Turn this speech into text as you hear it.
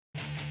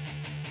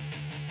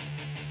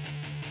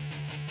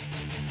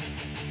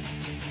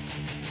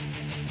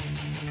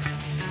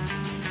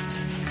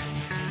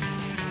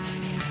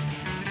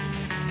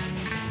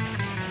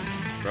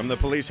From the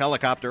police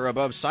helicopter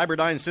above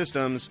Cyberdyne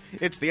Systems,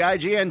 it's the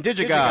IGN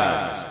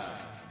Digigods.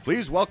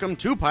 Please welcome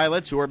two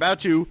pilots who are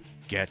about to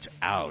get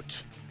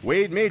out.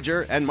 Wade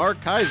Major and Mark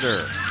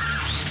Kaiser.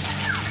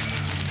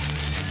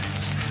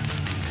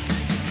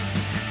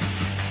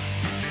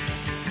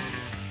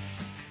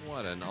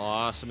 What an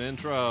awesome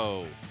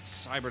intro.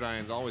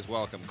 Cyberdyne's always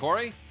welcome.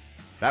 Corey?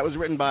 That was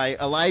written by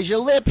Elijah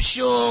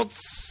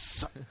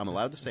Lipschultz. I'm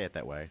allowed to say it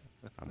that way.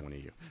 I'm one of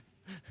you.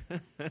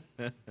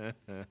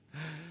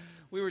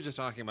 We were just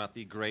talking about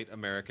the great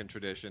American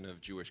tradition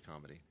of Jewish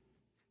comedy.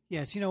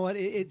 Yes, you know what?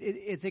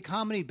 It's a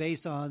comedy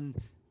based on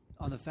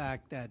the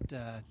fact that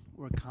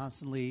we're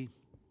constantly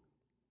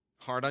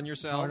Hard on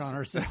yourselves? hard on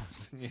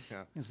ourselves.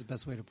 Yeah. That's the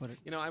best way to put it.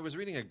 You know, I was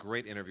reading a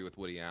great interview with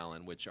Woody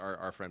Allen, which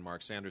our friend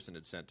Mark Sanderson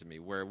had sent to me,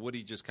 where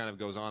Woody just kind of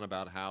goes on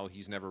about how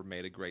he's never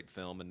made a great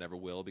film and never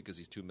will because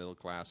he's too middle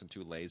class and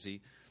too lazy.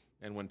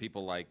 And when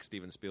people like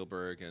Steven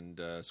Spielberg and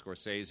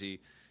Scorsese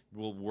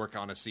will work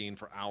on a scene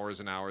for hours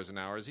and hours and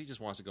hours, he just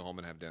wants to go home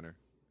and have dinner.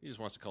 He just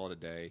wants to call it a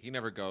day. He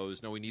never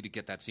goes, no, we need to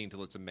get that scene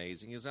till it's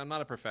amazing. He says, I'm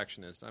not a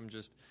perfectionist.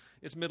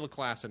 It's middle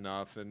class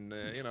enough, and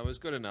it's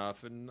good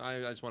enough, and I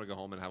just want to go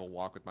home and have a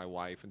walk with my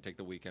wife and take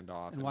the weekend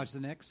off. And watch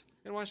the Knicks?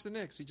 And watch the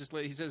Knicks. He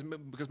says,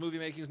 because movie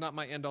making is not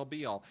my end-all,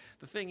 be-all.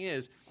 The thing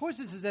is... Of course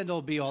this is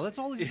end-all, be-all. That's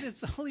all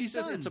he's done. He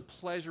says it's a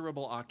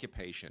pleasurable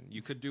occupation.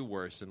 You could do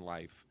worse in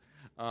life.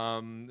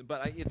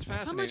 But it's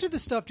fascinating. How much of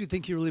this stuff do you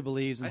think he really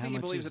believes? And I think how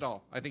he much believes it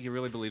all. I think he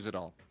really believes it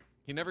all.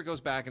 He never goes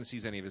back and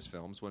sees any of his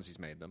films once he's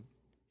made them.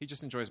 He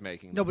just enjoys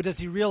making them. No, but does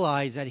he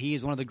realize that he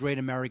is one of the great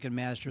American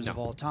masters of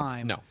all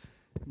time? No.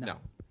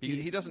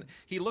 He doesn't.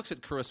 He looks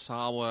at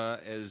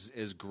Kurosawa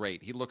as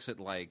great. He looks at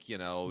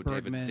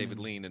David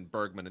Lean and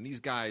Bergman and these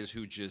guys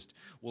who just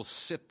will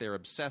sit there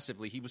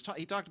obsessively.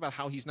 He talked about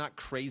how he's not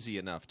crazy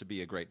enough to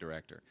be a great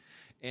director,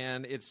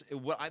 and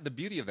the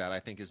beauty of that, I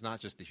think, is not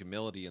just the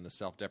humility and the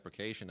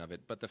self-deprecation of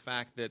it, but the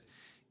fact that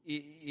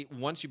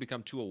once you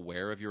become too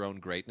aware of your own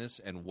greatness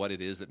and what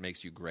it is that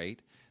makes you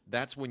great,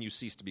 that's when you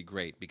cease to be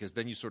great, because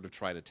then you sort of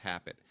try to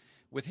tap it.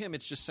 With him,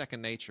 it's just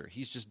second nature.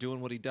 He's just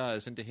doing what he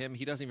does, and to him,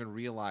 he doesn't even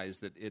realize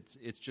that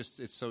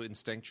it's so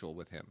instinctual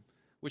with him,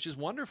 which is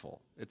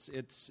wonderful.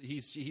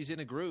 He's in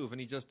a groove,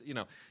 and he just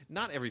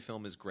not every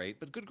film is great,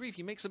 but good grief,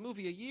 he makes a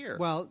movie a year.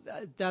 Well,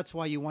 that's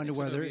why you wonder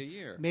whether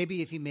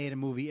maybe if he made a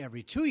movie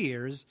every 2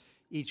 years,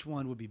 each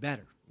one would be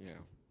better. Yeah,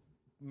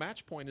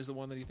 Match Point is the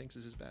one that he thinks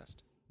is his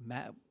best.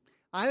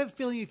 I have a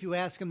feeling if you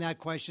ask him that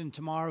question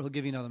tomorrow, he'll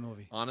give you another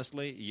movie.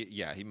 Honestly,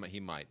 yeah, he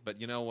might. But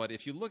you know what?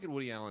 If you look at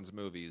Woody Allen's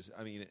movies,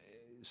 I mean,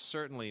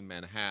 certainly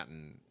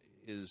Manhattan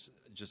is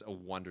just a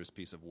wondrous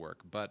piece of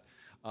work. But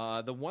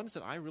the ones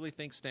that I really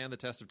think stand the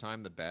test of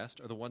time the best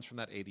are the ones from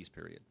that 80s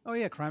period. Oh,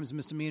 yeah, Crimes and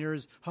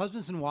Misdemeanors,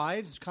 Husbands and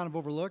Wives, kind of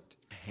overlooked.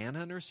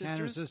 Hannah and Her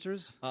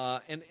Sisters.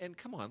 And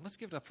come on, let's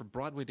give it up for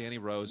Broadway Danny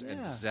Rose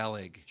and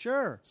Zelig.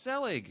 Sure.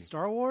 Zelig.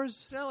 Star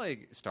Wars?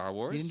 Zelig. Star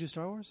Wars. You didn't do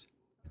Star Wars?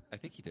 I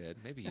think he did.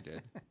 Maybe he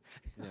did.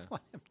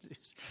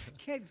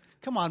 Yeah.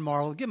 Come on,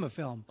 Marvel. Give him a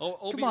film.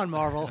 Come on,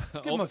 Marvel.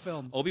 Give him a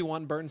film.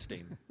 Obi-Wan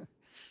Bernstein.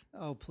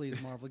 Oh,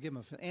 please, Marvel. Give him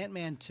a film.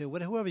 Ant-Man 2.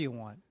 Whoever you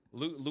want.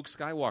 Luke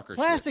Skywalker.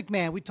 Plastic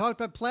Man. We talked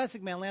about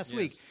Plastic Man last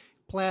week.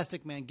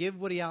 Plastic Man. Give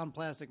Woody Allen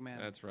Plastic Man.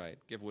 That's right.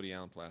 Give Woody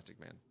Allen Plastic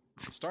Man.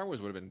 Star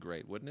Wars would have been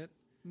great, wouldn't it?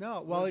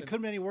 No. Well, it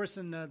couldn't be any worse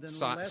than the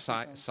last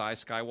one.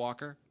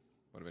 Skywalker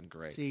would have been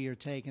great. See, you're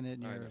taking it.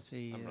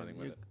 I'm running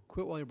with it.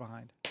 Quit while you're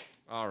behind.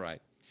 All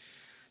right.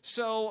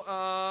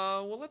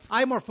 So, let's... I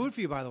have more food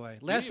for you, by the way.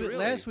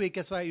 Last week,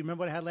 guess what? You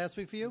remember what I had last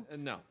week for you?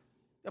 No.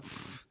 I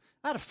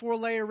had a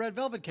 4-layer red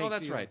velvet cake. Oh,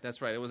 that's right.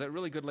 That's right. It was a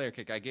really good layer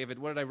cake. I gave it...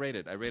 What did I rate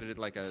it? I rated it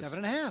like a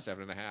 7.5.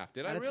 7.5.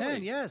 Did I really? Out of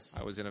 10, yes.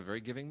 I was in a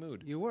very giving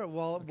mood. You were.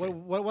 Well, okay.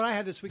 What I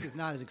had this week is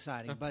not as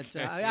exciting. But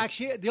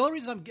actually, the only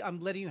reason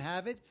I'm letting you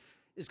have it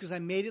is because I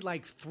made it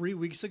like 3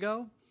 weeks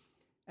ago,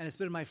 and it's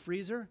been in my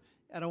freezer,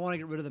 and I want to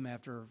get rid of them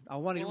after. I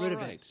want to get rid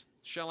of it.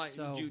 Shall I?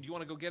 Do you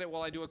want to go get it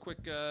while I do a quick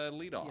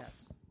lead off?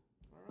 Yes.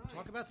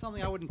 Talk about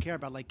something I wouldn't care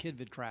about, like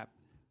Kidvid crap.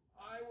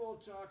 I will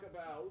talk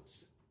about...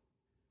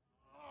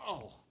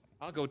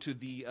 I'll go to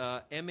the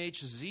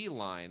MHZ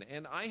line,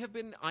 and I have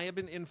been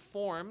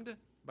informed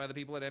by the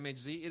people at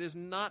MHZ, it is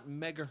not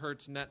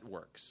megahertz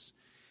networks.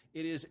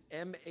 It is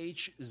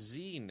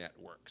MHZ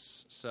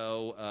networks.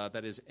 So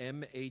that is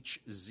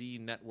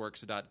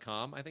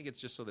mhznetworks.com. I think it's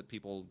just so that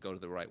people go to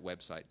the right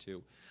website,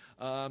 too.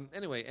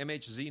 Anyway,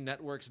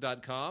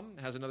 mhznetworks.com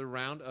has another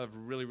round of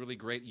really, really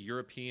great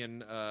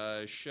European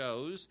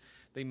shows.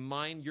 They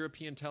mine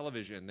European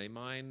television. They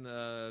mine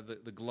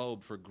the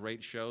globe for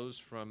great shows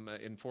from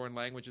in foreign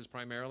languages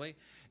primarily.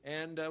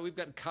 And we've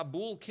got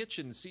Kabul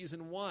Kitchen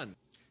Season 1.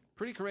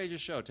 Pretty courageous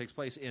show. It takes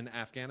place in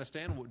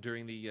Afghanistan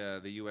during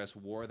the U.S.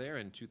 war there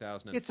in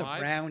 2005. It's a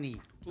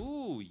brownie.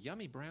 Ooh,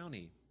 yummy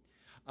brownie.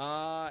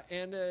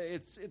 And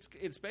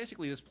it's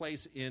basically this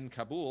place in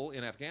Kabul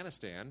in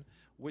Afghanistan,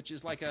 which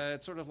is like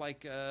it's sort of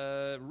like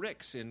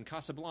Rick's in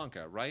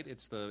Casablanca, right?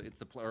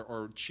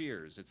 Or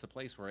Cheers. It's the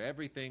place where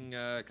everything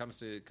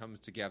comes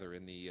together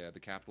in the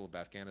capital of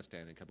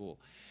Afghanistan, in Kabul.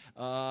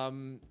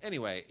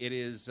 Anyway, it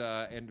is,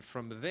 and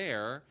from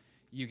there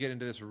you get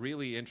into this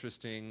really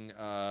interesting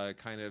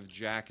kind of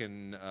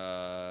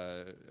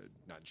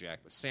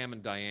Sam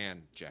and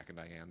Diane. Jack and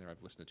Diane. There,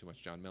 I've listened to too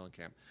much John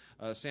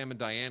Mellencamp. Sam and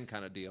Diane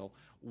kind of deal,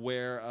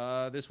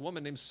 where this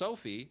woman named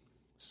Sophie,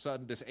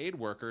 this aid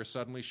worker,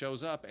 suddenly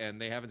shows up, and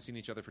they haven't seen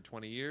each other for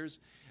 20 years.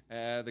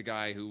 The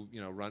guy who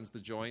runs the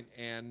joint,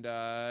 and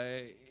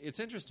it's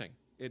interesting.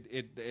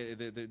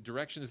 The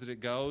directions that it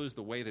goes,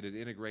 the way that it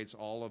integrates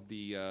all of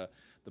the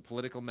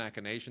political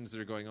machinations that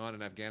are going on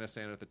in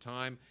Afghanistan at the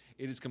time,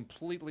 it is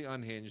completely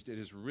unhinged. It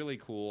is really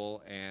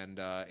cool, and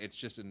it's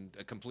just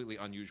a completely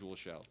unusual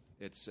show.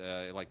 It's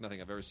like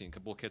nothing I've ever seen.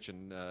 Kabul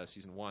Kitchen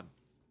season 1,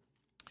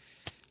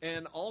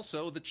 and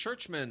also The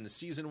Churchman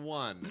season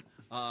 1.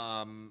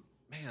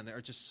 Man, there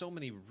are just so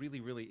many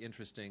really, really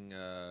interesting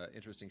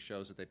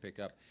shows that they pick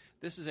up.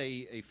 This is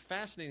a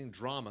fascinating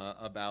drama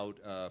about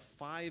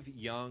 5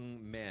 young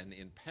men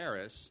in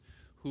Paris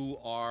who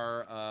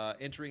are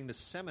entering the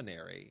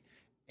seminary,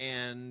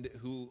 and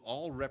who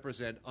all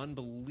represent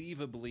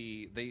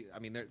unbelievably.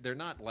 They're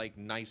not like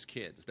nice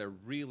kids. They're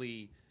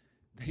really.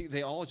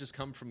 They all just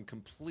come from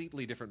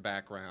completely different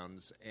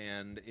backgrounds,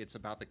 and it's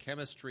about the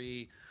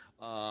chemistry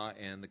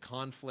and the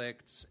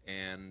conflicts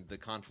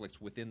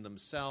within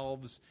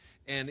themselves,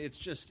 and it's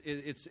just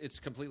it's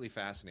completely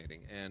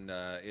fascinating, and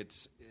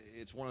it's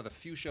one of the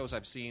few shows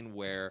I've seen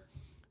where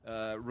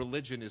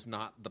religion is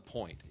not the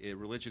point.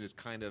 Religion is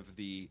kind of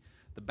the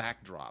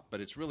backdrop, but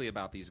it's really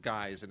about these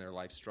guys and their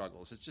life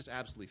struggles. It's just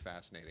absolutely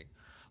fascinating.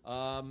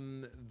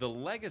 The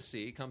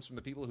legacy comes from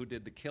the people who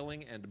did The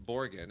Killing and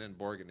Borgen, and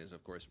Borgen is,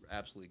 of course,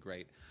 absolutely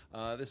great.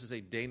 This is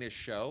a Danish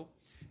show,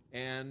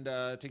 and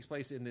it takes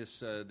place in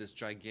this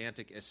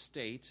gigantic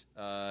estate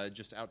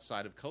just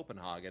outside of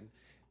Copenhagen,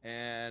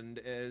 and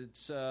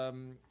it's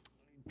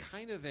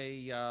kind of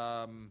a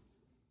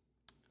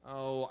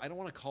I don't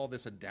want to call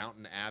this a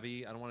Downton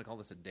Abbey. I don't want to call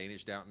this a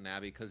Danish Downton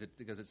Abbey because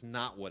it's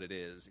not what it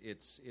is.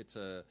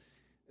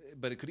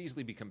 But it could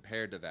easily be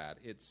compared to that.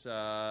 It's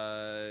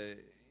a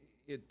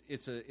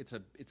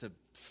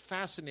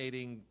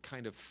fascinating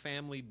kind of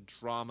family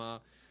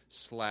drama /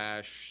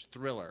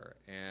 thriller,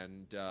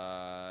 and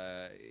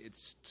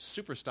it's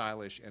super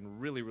stylish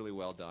and really, really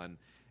well done,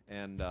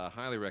 and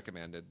highly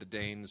recommended. The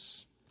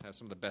Danes have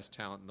some of the best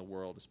talent in the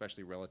world,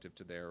 especially relative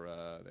to their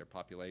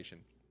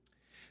population.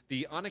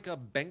 The Annika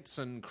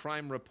Bengtsson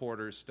crime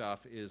reporter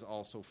stuff is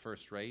also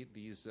first rate.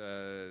 This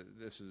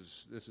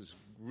is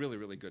really,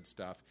 really good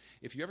stuff.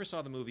 If you ever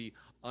saw the movie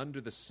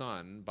Under the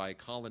Sun by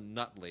Colin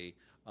Nutley,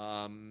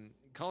 Colin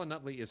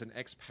Nutley is an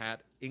expat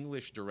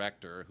English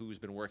director who's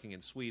been working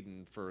in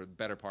Sweden for the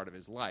better part of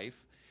his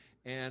life,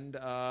 and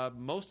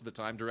most of the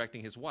time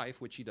directing his wife,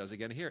 which he does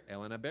again here,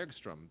 Elena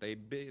Bergström. They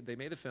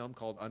made a film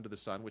called Under the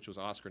Sun, which was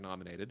Oscar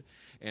nominated,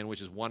 and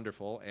which is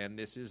wonderful. And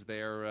this is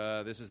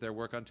their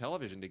work on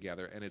television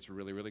together, and it's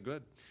really, really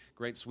good.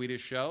 Great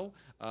Swedish show,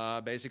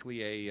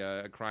 basically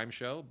a crime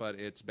show, but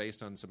it's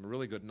based on some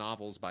really good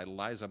novels by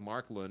Liza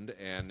Marklund,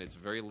 and it's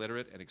very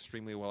literate and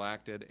extremely well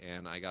acted.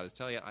 And I got to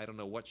tell you, I don't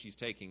know what she's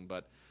taking,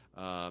 but.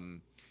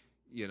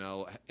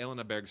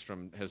 Elena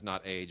Bergström has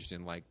not aged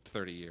in like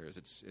 30 years.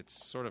 It's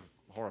sort of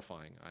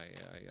horrifying.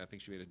 I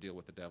think she made a deal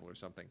with the devil or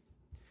something.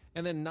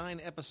 And then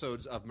 9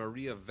 episodes of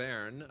Maria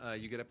Verne.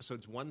 You get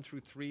episodes 1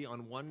 through 3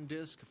 on one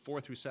disc, 4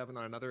 through 7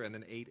 on another, and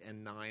then 8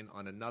 and 9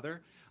 on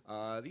another.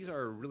 These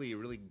are really,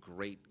 really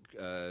great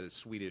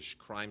Swedish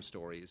crime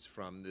stories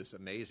from this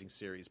amazing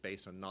series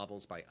based on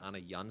novels by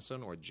Anna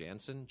Jansson, or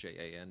Jansen,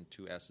 Jan,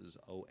 2 S's,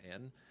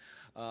 O-N.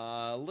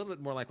 A little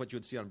bit more like what you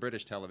would see on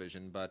British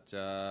television, but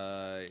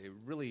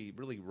really,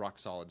 really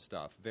rock-solid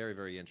stuff. Very,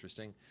 very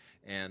interesting.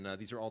 And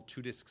these are all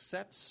 2-disc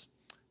sets.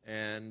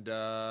 And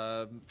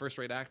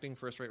first-rate acting,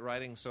 first-rate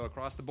writing. So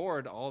across the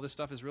board, all this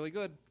stuff is really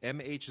good.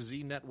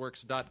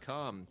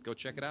 MHZnetworks.com. Go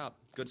check it out.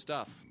 Good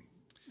stuff.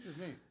 Excuse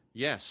me.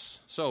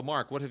 Yes. So,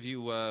 Mark, what have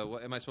you...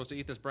 am I supposed to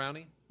eat this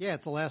brownie? Yeah,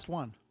 it's the last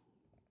one.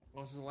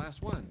 Well, this is the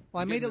last one.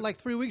 Well, I made it like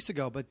 3 weeks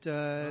ago, but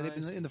they've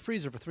been in the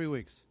freezer for 3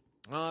 weeks.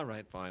 All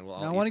right, fine. Well,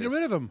 I want to get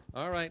rid of them.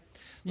 All right.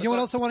 You know what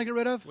else I want to get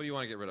rid of? What do you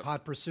want to get rid of?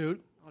 Hot Pursuit.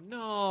 Oh,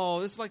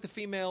 no. This is like the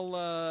female...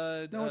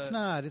 no, it's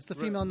not. It's the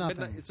female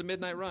nothing. It's a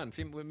Midnight Run.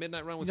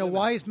 Midnight Run with women. women.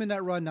 Why is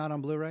Midnight Run not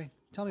on Blu-ray?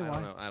 Tell me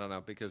why. I don't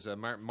know. Because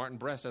Martin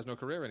Brest has no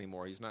career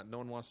anymore. He's not. No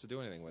one wants to do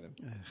anything with him.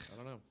 I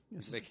don't know.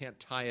 They can't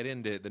tie it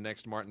into the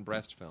next Martin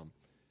Brest film.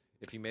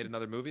 If he made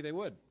another movie, they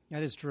would.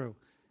 That is true.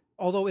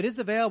 Although it is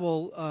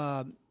available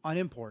on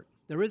import.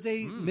 There is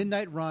a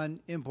Midnight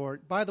Run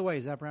import. By the way,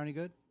 is that brownie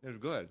good? It's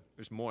good.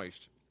 It's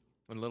moist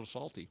and a little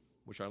salty,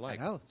 which I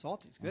like. Oh,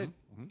 salty. It's good.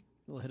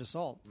 A little hit of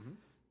salt.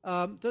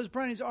 Those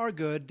brownies are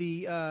good.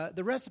 The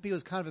recipe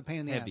was kind of a pain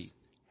in the ass.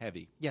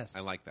 Heavy. Yes.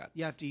 I like that.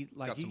 You have to eat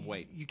got some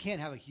weight. You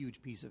can't have a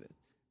huge piece of it.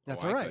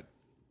 That's all right.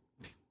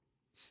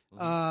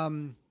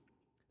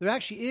 There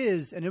actually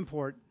is an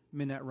import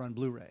Midnight Run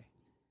Blu-ray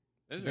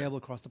available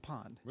across the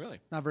pond.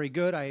 Really? Not very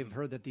good. I've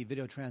heard that the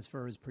video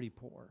transfer is pretty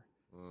poor.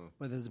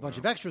 But there's a bunch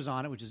of extras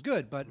on it, which is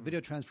good, but video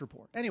transfer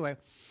poor. Anyway,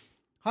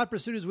 Hot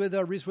Pursuit is with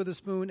Reese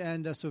Witherspoon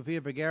and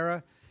Sofia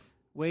Vergara.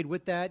 Wade,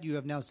 with that, you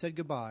have now said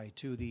goodbye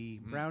to the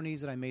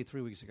brownies that I made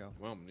 3 weeks ago.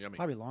 Well, yummy.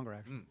 Probably longer,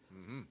 actually.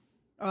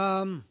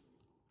 I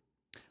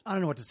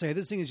don't know what to say.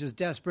 This thing is just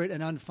desperate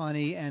and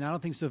unfunny, and I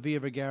don't think Sofia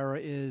Vergara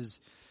is.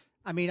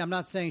 I mean, I'm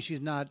not saying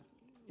she's not.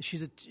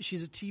 She's a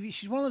TV.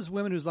 She's one of those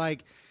women who's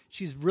like,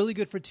 she's really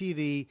good for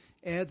TV,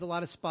 adds a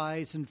lot of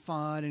spice and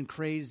fun and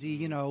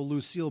crazy,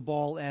 Lucille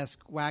Ball-esque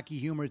wacky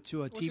humor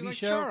to a TV she's like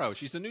show. Charo.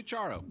 She's the new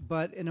Charo.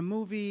 But in a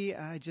movie,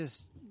 I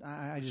just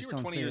If she were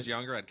don't 20 see years it.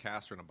 younger, I'd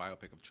cast her in a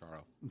biopic of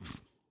Charo.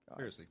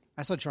 Seriously.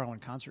 I saw Charo in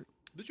concert.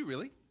 Did you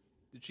really?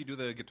 Did she do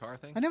the guitar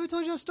thing? I never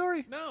told you that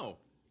story. No.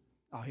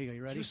 Oh, here you go.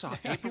 You ready? You saw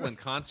April in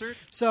concert?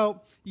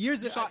 So You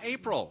saw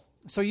April.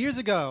 So years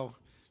ago,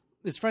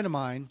 this friend of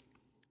mine,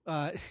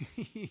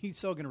 he's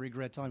so going to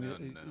regret telling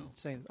me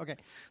saying this. Okay,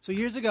 so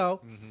years ago,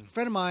 a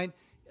friend of mine,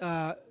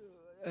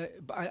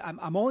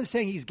 I'm only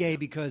saying he's gay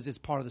because it's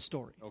part of the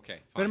story. Okay,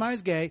 fine. Friend of mine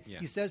is gay. Yeah.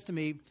 He says to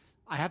me,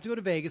 I have to go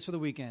to Vegas for the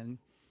weekend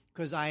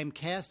because I am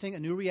casting a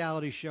new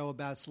reality show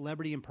about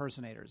celebrity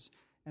impersonators.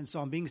 And so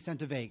I'm being sent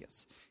to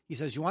Vegas. He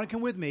says, you want to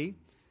come with me?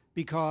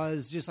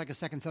 Because just like a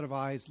second set of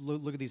eyes,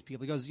 look at these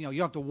people. He goes, you don't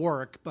have to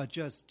work, but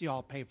just,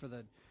 I'll pay for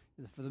the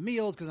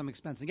meals because I'm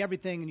expensing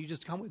everything, and you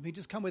just come with me.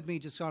 Just come with me.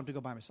 Just don't have to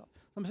go by myself.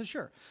 So I said,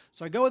 sure.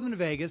 So I go with him to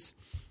Vegas,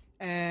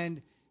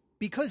 and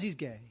because he's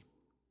gay,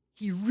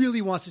 he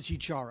really wants to see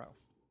Charo.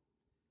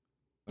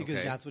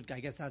 Because that's what I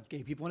guess that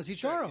gay people want to see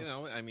Charo.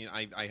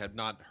 I had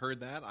not heard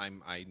that. I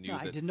knew.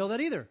 I didn't know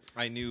that either.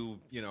 I knew,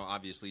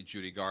 obviously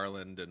Judy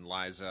Garland and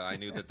Liza. I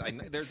knew that.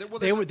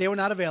 They were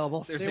not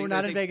available. They were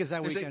not in Vegas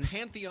that weekend. There's a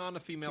pantheon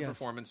of female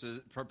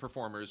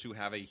performers who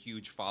have a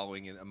huge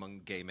following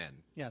among gay men.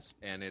 Yes,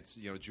 and it's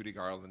Judy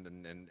Garland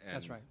and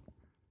that's right.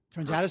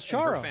 Turns out it's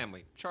Charo. Her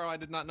family. Charo, I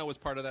did not know was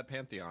part of that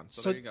pantheon.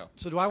 So there you go.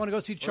 So do I want to go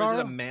see Charo? Or is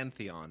it a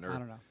mantheon? Or I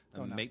don't know.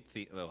 Well,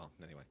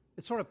 anyway.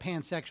 It's sort of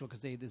pansexual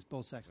because there's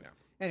both sexes. Yeah.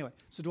 Anyway,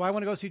 so do I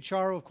want to go see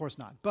Charo? Of course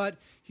not. But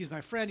he's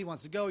my friend. He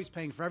wants to go. He's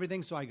paying for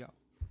everything, so I go.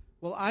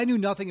 Well, I knew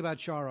nothing about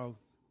Charo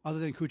other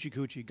than Coochie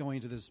Coochie going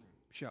into this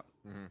show.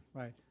 Mm-hmm.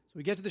 Right? So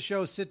we get to the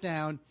show, sit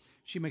down.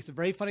 She makes a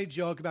very funny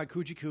joke about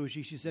Coochie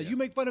Coochie. She said, you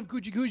make fun of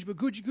Coochie Coochie, but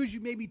Coochie Coochie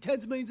made me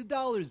tens of millions of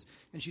dollars.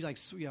 And she's like,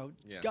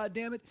 God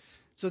damn it.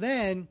 So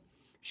then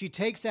she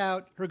takes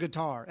out her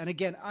guitar. And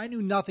again, I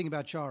knew nothing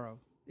about Charo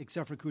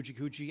except for Coochie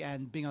Coochie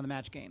and being on the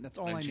Match Game. That's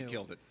all I knew. And she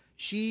killed it.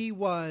 She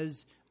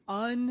was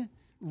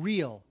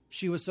unreal.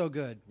 She was so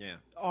good. Yeah.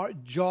 Our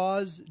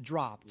jaws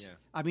dropped. Yeah.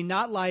 I mean,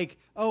 not like,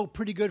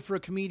 pretty good for a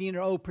comedian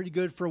or, pretty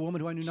good for a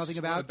woman who I knew nothing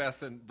about. One of the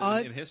best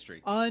in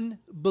history.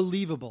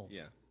 Unbelievable.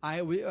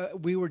 Yeah.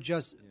 We were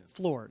just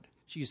floored.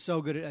 She's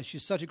so good.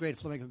 She's such a great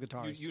flamenco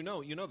guitarist. You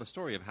know the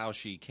story of how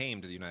she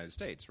came to the United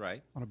States,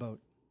 right? On a boat.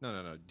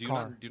 No. Do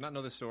you not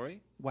know the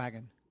story?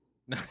 Wagon.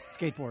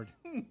 Skateboard.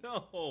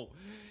 No.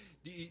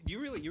 Do you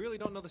really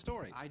don't know the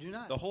story? I do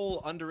not. The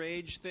whole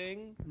underage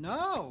thing?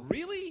 No.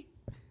 Really?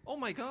 Oh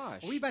my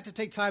gosh! Are we about to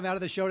take time out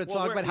of the show to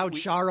talk about how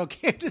Charo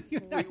came to the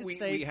United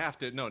States? We have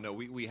to. No.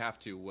 We have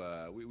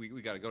to.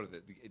 We got to go to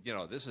the.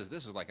 This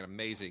is like an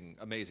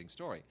amazing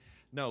story.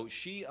 No,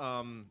 she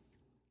was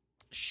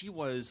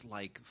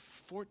like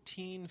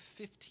 14,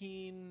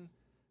 15,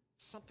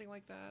 something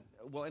like that.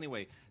 Well,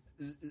 anyway,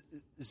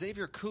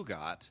 Xavier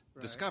Cugat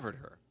discovered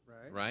her.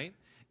 Right.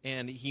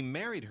 And he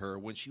married her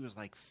when she was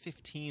like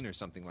 15 or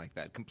something like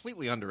that,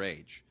 completely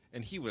underage.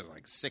 And he was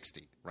like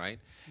 60, right?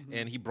 Mm-hmm.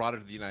 And he brought her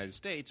to the United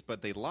States,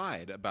 but they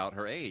lied about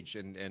her age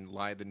and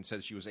lied and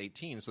said she was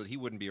 18 so that he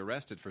wouldn't be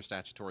arrested for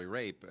statutory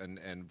rape and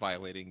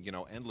violating,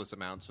 endless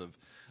amounts of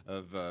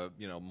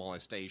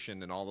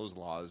molestation and all those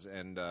laws.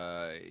 And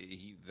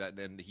he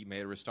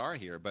made her a star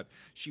here. But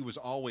she was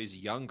always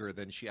younger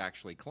than she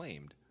actually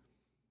claimed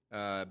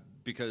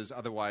because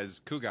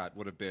otherwise Cugat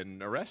would have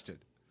been arrested.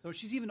 So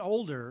she's even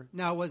older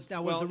now. Was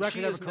the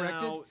record ever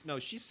corrected? No,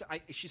 she's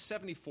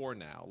 74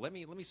 now. Let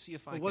me see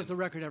if I can. Was the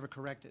record ever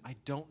corrected? I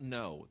don't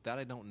know. That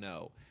I don't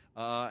know.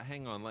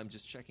 Hang on, I'm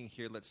just checking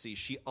here. Let's see.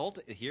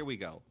 Here we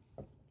go.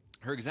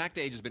 Her exact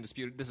age has been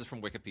disputed. This is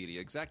from Wikipedia.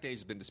 Exact age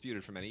has been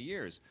disputed for many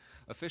years.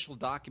 Official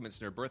documents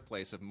in her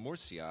birthplace of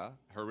Murcia,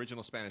 her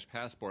original Spanish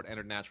passport, and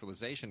her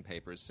naturalization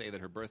papers say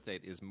that her birth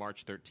date is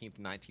March 13th,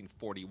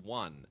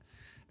 1941.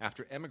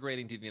 After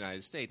emigrating to the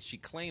United States, she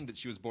claimed that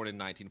she was born in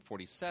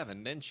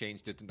 1947, then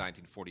changed it to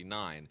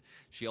 1949.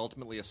 She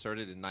ultimately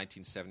asserted in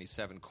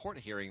 1977 court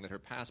hearing that her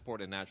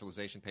passport and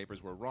naturalization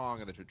papers were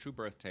wrong and that her true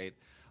birth date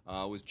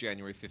was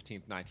January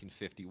 15th,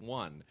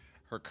 1951.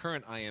 Her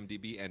current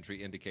IMDb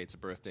entry indicates a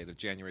birth date of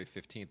January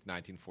 15th,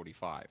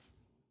 1945.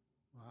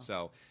 Wow.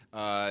 So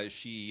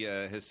she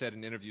has said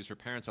in interviews her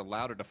parents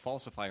allowed her to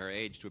falsify her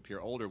age to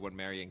appear older when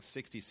marrying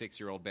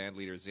 66-year-old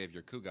bandleader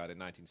Xavier Cugat in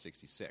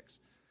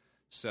 1966.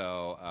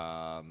 So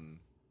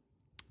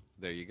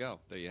there you go.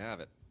 There you have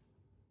it.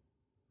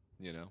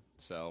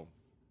 So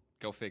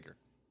go figure.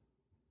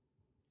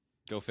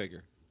 Go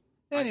figure.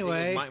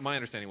 Anyway. My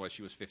understanding was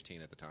she was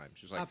 15 at the time.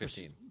 She was like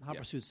 15. Hot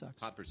Pursuit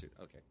sucks. Hot Pursuit,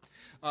 okay.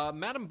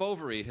 Madame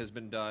Bovary has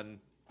been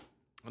done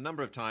a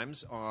number of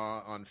times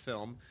on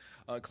film.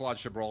 Claude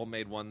Chabrol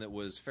made one that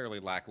was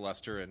fairly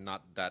lackluster and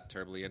not that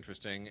terribly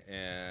interesting,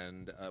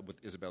 and with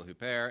Isabelle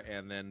Huppert.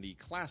 And then the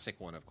classic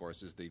one, of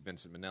course, is the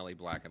Vincent Minnelli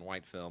black and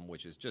white film,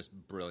 which is just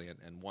brilliant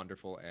and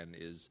wonderful and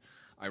is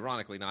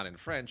ironically not in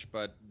French,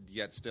 but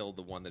yet still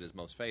the one that is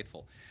most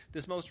faithful.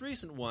 This most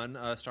recent one,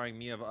 starring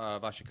Mia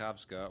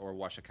Wasikowska, or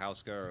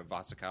Wasikowska, or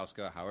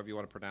Wasikowska, however you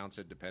want to pronounce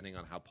it, depending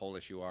on how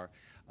Polish you are.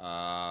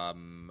 I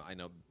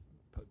know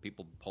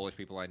Polish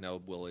people I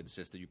know will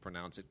insist that you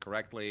pronounce it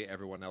correctly.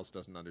 Everyone else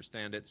doesn't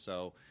understand it,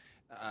 so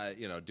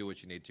do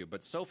what you need to.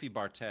 But Sophie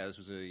Barthez,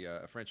 who's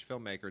a French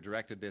filmmaker,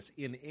 directed this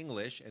in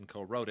English and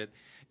co-wrote it,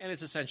 and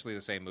it's essentially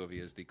the same movie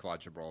as the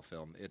Claude Chabrol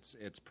film.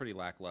 It's pretty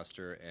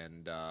lackluster,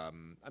 and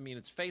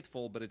it's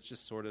faithful, but it's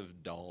just sort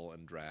of dull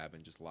and drab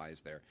and just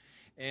lies there.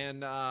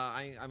 And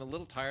I'm a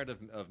little tired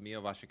of Mia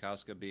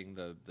Wasikowska being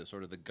the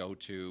sort of the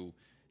go-to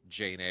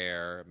Jane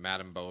Eyre,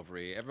 Madame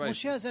Bovary. Well,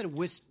 she has that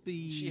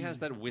wispy... She has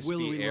that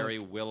wispy, airy,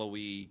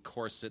 willowy,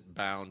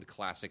 corset-bound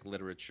classic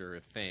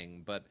literature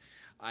thing, but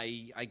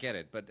I get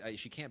it. But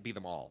she can't be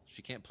them all.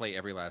 She can't play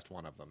every last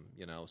one of them,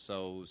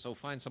 So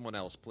find someone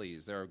else,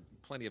 please. There are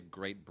plenty of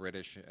great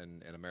British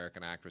and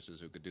American actresses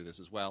who could do this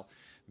as well.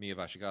 Mia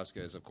Wasikowska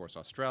is, of course,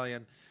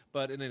 Australian.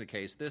 But in any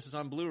case, this is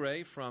on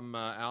Blu-ray from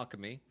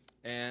Alchemy.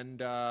 And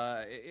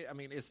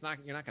it's not.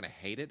 You're not going to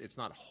hate it. It's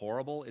not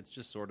horrible. It's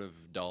just sort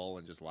of dull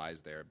and just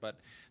lies there. But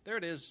there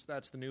it is.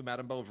 That's the new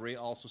Madame Bovary,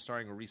 also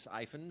starring Rhys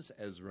Ifans,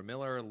 Ezra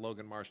Miller,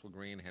 Logan Marshall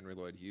Green, Henry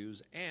Lloyd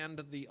Hughes,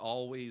 and the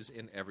always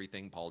in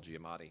everything Paul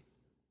Giamatti.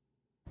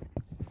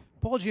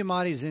 Paul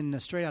Giamatti's in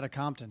Straight Outta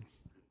Compton.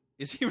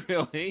 Is he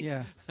really?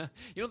 Yeah.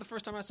 The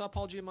first time I saw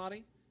Paul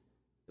Giamatti?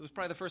 It was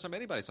probably the first time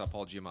anybody saw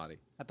Paul Giamatti.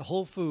 At the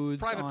Whole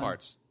Foods. Private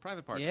Parts.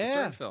 Yeah.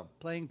 The third film.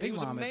 Playing Pig He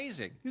was Vomit.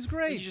 amazing. He was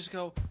great. And you just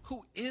go,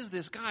 who is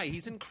this guy?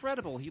 He's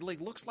incredible. He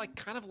looks like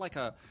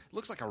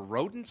a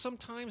rodent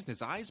sometimes, and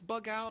his eyes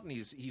bug out, and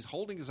he's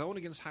holding his own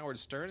against Howard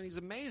Stern, and he's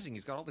amazing.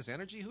 He's got all this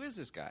energy. Who is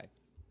this guy?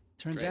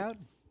 Turns out,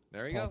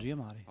 there you Paul go.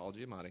 Giamatti. Paul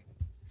Giamatti.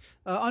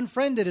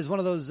 Unfriended is one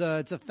of those.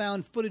 It's a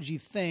found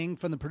footagey thing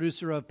from the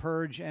producer of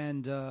Purge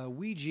and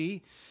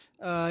Ouija.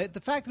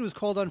 The fact that it was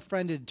called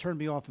Unfriended turned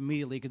me off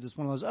immediately because it's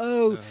one of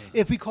those,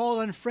 if we call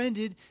it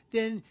Unfriended,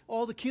 then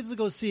all the kids will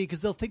go see it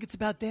because they'll think it's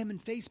about them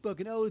and Facebook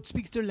and, it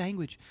speaks their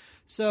language.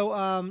 So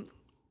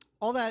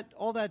all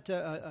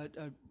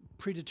that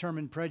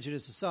predetermined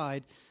prejudice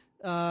aside,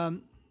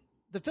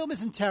 the film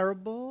isn't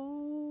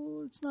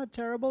terrible. It's not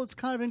terrible. It's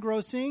kind of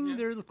engrossing. Yeah.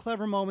 There are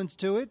clever moments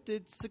to it.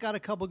 It's got a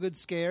couple good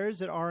scares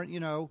that aren't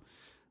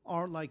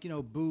like,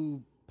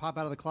 boo, pop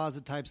out of the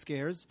closet type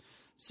scares.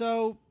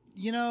 So...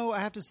 I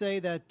have to say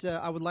that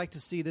I would like to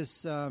see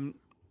this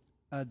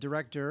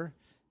director,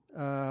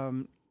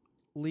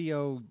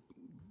 Leo,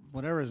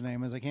 whatever his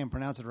name is, I can't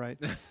pronounce it right.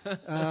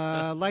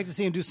 I'd like to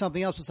see him do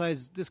something else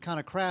besides this kind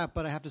of crap,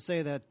 but I have to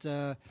say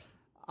that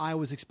I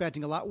was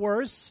expecting a lot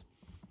worse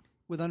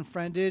with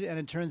Unfriended, and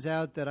it turns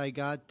out that I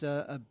got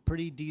a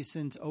pretty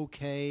decent,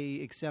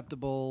 okay,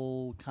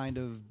 acceptable kind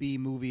of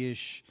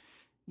B-movie-ish,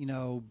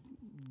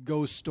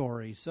 ghost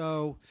story.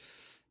 So...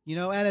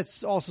 and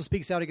it also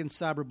speaks out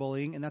against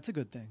cyberbullying, and that's a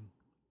good thing.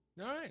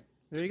 All right.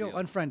 There you go.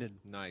 Unfriended.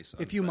 Nice.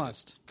 If you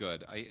must.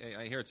 Good.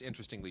 I hear it's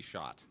interestingly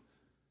shot.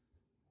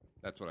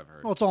 That's what I've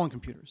heard. Well, it's all on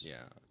computers.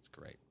 Yeah, it's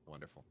great.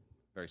 Wonderful.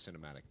 Very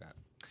cinematic,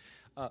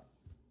 that.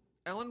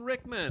 Alan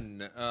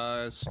Rickman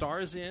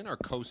stars in, or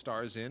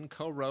co-stars in,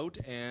 co-wrote,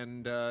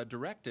 and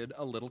directed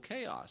A Little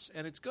Chaos,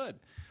 and it's good.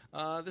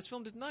 This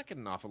film did not get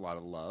an awful lot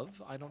of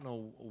love. I don't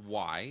know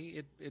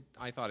why.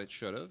 I thought it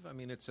should have.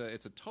 It's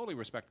a totally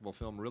respectable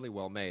film, really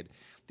well made.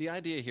 The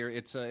idea here,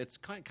 it's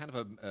kind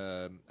of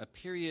a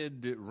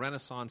period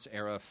Renaissance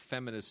era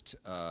feminist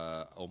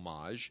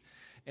homage,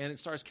 and it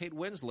stars Kate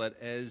Winslet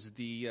as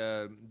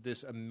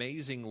this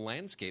amazing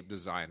landscape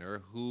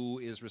designer who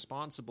is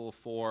responsible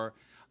for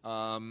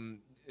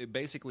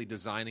basically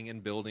designing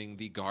and building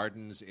the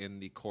gardens in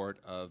the court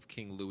of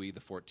King Louis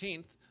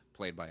XIV,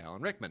 played by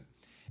Alan Rickman.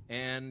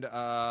 And,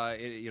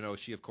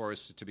 she, of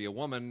course, to be a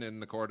woman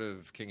in the court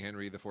of King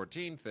Henry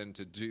XIV and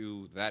to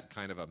do that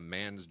kind of a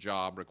man's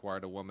job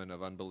required a woman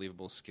of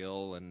unbelievable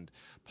skill and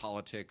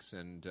politics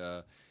and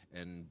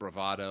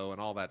bravado and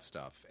all that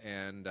stuff.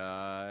 And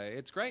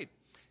it's great.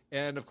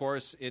 And, of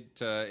course, it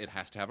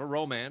has to have a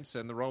romance,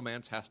 and the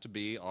romance has to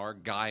be our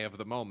guy of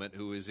the moment,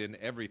 who is in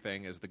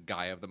everything as the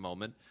guy of the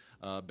moment,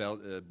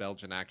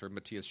 Belgian actor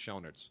Matthias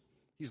Schoenaerts.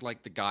 He's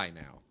like the guy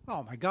now.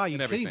 Oh, my God.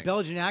 You're kidding?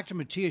 Belgian actor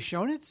Matthias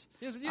Schoenaerts?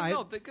 Yes,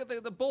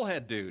 the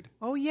bullhead dude.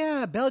 Oh,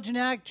 yeah. Belgian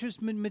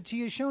actress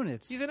Matthias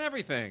Schoenaerts. He's in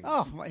everything.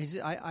 Oh,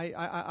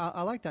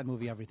 I like that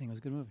movie, Everything. It was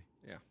a good movie.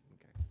 Yeah.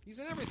 Okay. He's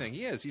in everything.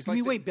 He is. He's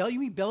you mean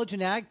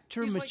Belgian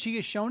actor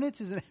Matthias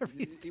Schoenaerts is in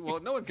everything? Well,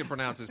 no one can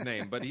pronounce his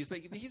name, but he's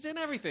in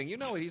everything. You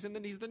know it. He's the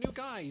new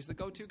guy. He's the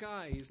go-to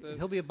guy.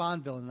 He'll be a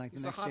Bond villain the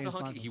next James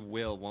Bond. He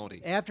will, won't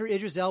he? After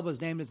Idris Elba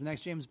is named as the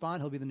next James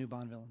Bond, he'll be the new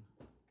Bond villain.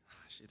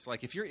 It's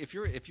like if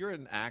you're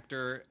an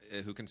actor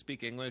who can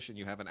speak English and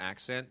you have an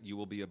accent, you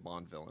will be a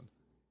Bond villain.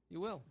 You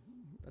will.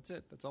 That's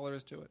it. That's all there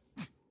is to it.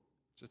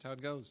 It's just how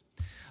it goes.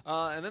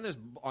 And then there's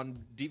on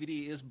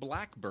DVD is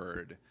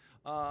Blackbird,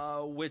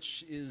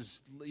 which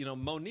is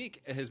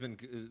Monique has been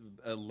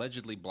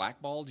allegedly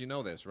blackballed. You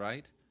know this,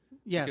 right?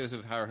 Yes. Because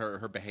of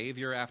her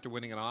behavior after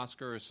winning an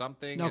Oscar or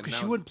something. No, because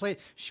she wouldn't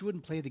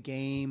play the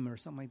game or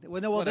something like that.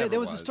 Well, no, there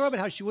was a story about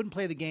how she wouldn't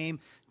play the game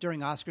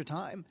during Oscar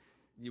time.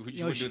 She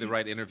wouldn't do the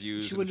right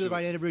interviews. She wouldn't do the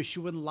right interviews. She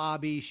wouldn't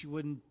lobby. She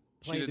wouldn't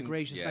play the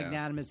gracious,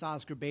 magnanimous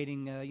Oscar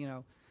baiting.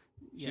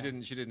 She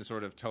didn't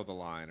sort of toe the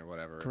line or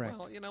whatever. Correct.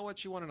 Well, you know what?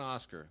 She won an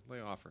Oscar.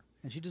 Lay off her.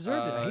 And she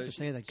deserved it. I hate to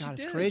say that. God,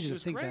 it's crazy to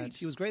think that.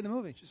 She was great in the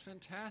movie. She's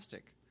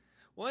fantastic.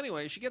 Well,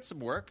 anyway, she gets some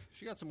work.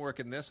 She got some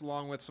work in this,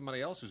 along with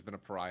somebody else who's been a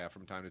pariah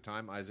from time to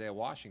time, Isaiah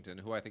Washington,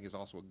 who I think is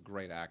also a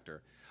great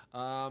actor.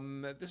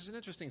 This is an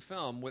interesting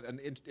film with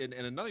and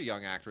another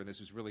young actor in this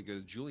who's really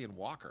good, Julian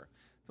Walker.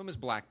 The film is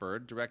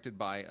Blackbird, directed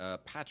by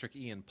Patrick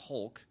Ian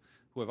Polk,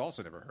 who I've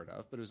also never heard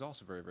of, but who's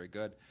also very, very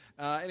good.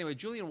 Anyway,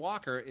 Julian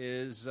Walker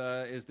is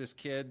this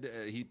kid.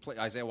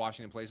 Isaiah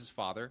Washington plays his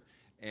father,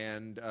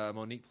 and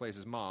Monique plays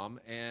his mom,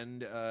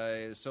 and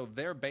so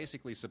they're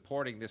basically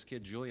supporting this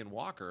kid, Julian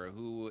Walker,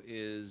 who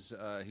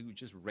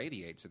just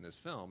radiates in this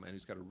film, and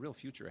who's got a real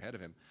future ahead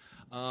of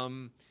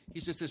him.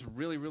 He's just this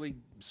really, really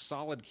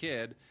solid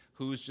kid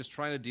who's just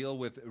trying to deal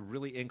with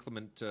really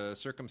inclement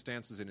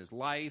circumstances in his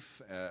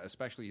life,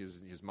 especially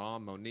his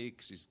mom,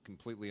 Monique. She's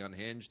completely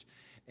unhinged.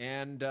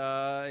 And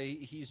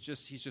he's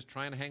just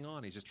trying to hang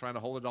on. He's just trying to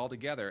hold it all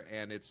together.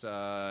 And it's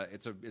a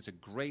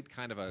great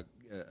kind of an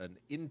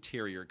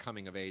interior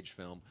coming of age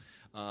film,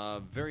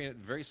 very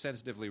very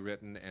sensitively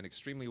written and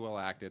extremely well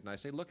acted. And I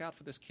say, look out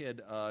for this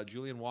kid,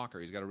 Julian Walker.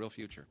 He's got a real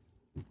future.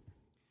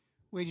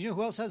 Wait, do you know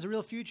who else has a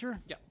real future?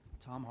 Yeah,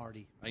 Tom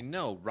Hardy. I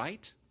know,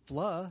 right?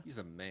 Gluh. He's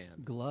the man.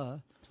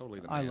 Gluh. Totally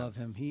the man. I love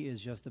him. He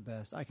is just the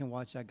best. I can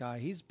watch that guy.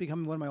 He's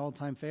becoming one of my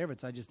all-time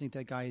favorites. I just think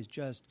that guy is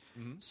just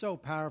so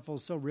powerful,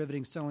 so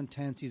riveting, so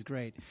intense. He's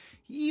great.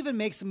 He even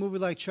makes a movie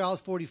like Child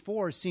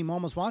 44 seem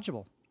almost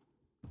watchable.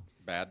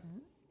 Bad?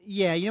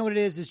 Yeah, you know what it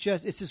is?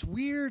 It's this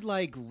weird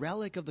like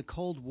relic of the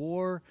Cold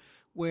War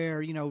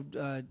where,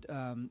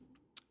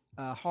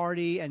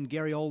 Hardy and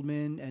Gary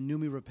Oldman and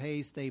Noomi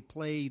Rapace, they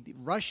play the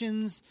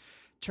Russians.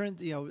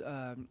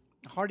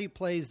 Hardy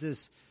plays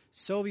this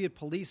Soviet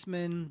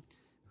policeman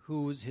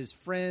whose his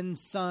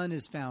friend's son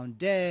is found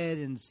dead,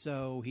 and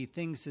so he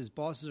thinks his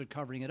bosses are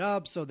covering it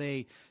up, so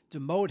they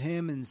demote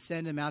him and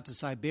send him out to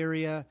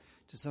Siberia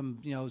to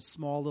some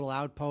small little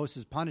outpost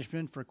as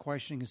punishment for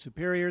questioning his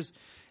superiors.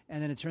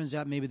 And then it turns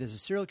out maybe there's a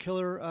serial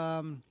killer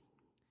on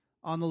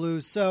the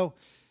loose. So,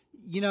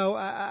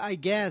 I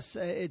guess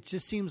it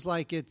just seems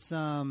like it's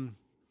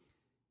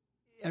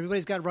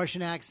everybody's got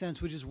Russian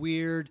accents, which is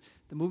weird.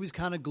 The movie's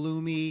kind of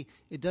gloomy.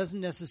 It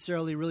doesn't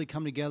necessarily really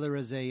come together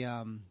as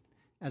a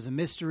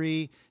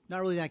mystery.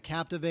 Not really that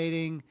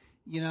captivating.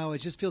 It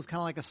just feels kind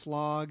of like a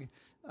slog.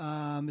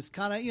 It's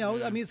kind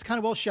of, it's kind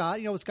of well shot.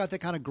 It's got that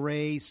kind of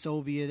gray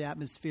Soviet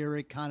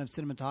atmospheric kind of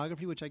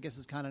cinematography, which I guess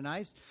is kind of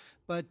nice.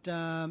 But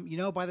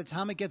by the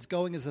time it gets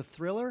going as a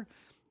thriller,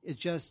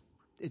 it's just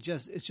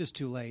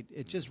too late.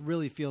 It just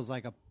really feels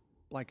like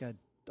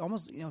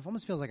almost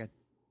feels like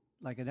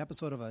an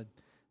episode of a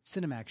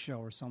Cinemax show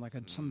or something,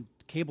 like some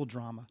cable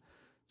drama.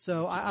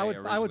 So it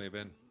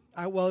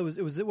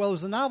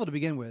was a novel to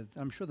begin with.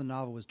 I'm sure the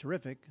novel was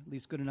terrific, at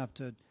least good enough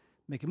to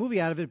make a movie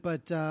out of it.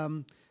 But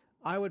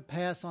I would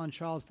pass on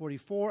Child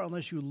 44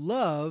 unless you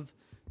love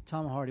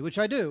Tom Hardy, which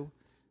I do.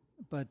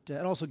 But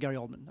and also Gary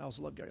Oldman. I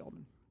also love Gary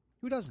Oldman.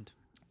 Who doesn't?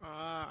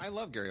 I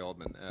love Gary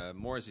Oldman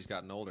more as he's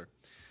gotten older.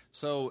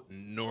 So,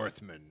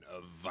 Northman,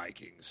 a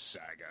Viking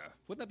saga.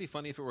 Wouldn't that be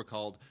funny if it were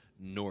called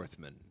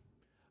Northman,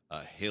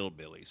 a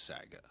hillbilly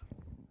saga?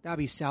 That'd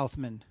be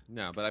Southman.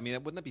 No, but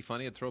wouldn't that be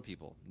funny? It'd throw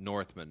people.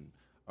 Northman,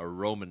 a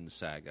Roman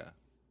saga.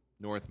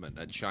 Northman,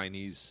 a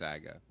Chinese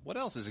saga. What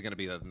else is it going to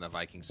be other than the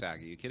Viking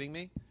saga? Are you kidding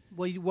me?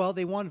 Well,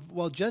 they want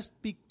just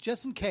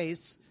in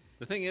case.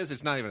 The thing is,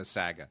 it's not even a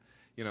saga.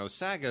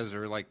 Sagas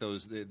are like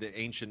the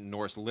ancient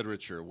Norse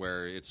literature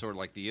where it's sort of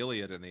like the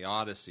Iliad and the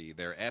Odyssey.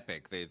 They're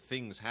epic.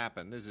 Things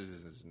happen. This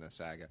isn't a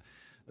saga.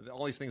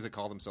 All these things that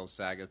call themselves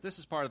sagas. This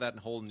is part of that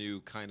whole new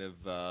kind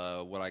of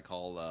what I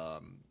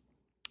call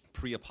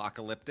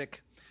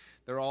pre-apocalyptic.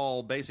 They're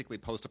all basically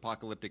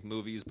post-apocalyptic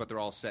movies, but they're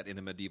all set in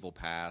a medieval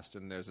past,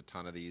 and there's a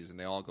ton of these, and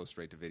they all go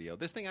straight to video.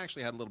 This thing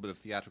actually had a little bit of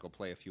theatrical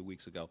play a few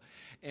weeks ago,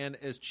 and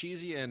as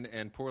cheesy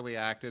and poorly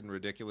acted and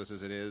ridiculous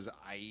as it is,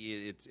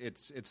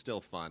 it's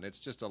still fun. It's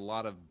just a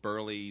lot of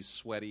burly,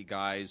 sweaty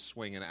guys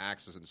swinging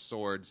axes and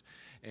swords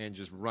and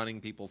just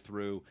running people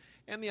through.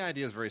 And the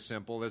idea is very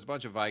simple. There's a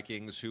bunch of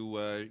Vikings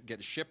who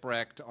get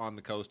shipwrecked on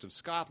the coast of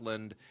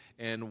Scotland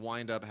and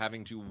wind up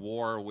having to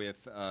war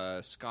with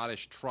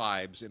Scottish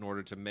tribes in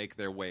order to make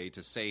their way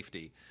to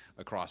safety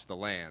across the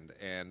land.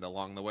 And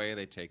along the way,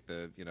 they take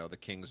the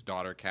king's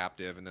daughter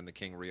captive, and then the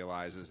king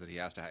realizes that he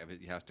has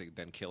to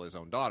then kill his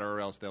own daughter, or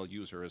else they'll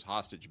use her as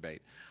hostage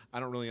bait. I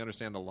don't really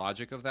understand the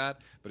logic of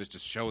that, but it's to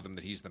show them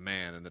that he's the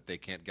man and that they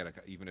can't get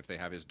even if they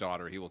have his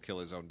daughter, he will kill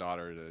his own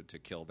daughter to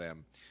kill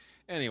them.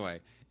 Anyway,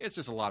 it's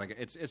just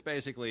it's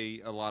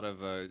basically a lot of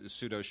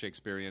pseudo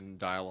Shakespearean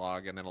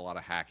dialogue and then a lot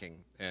of hacking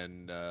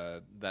and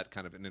that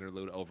kind of an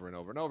interlude over and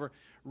over and over.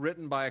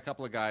 Written by a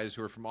couple of guys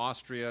who are from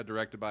Austria,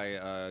 directed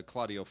by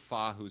Claudio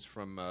Fa, who's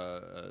from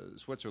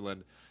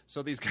Switzerland.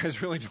 So these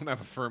guys really don't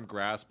have a firm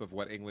grasp of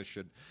what English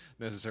should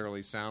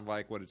necessarily sound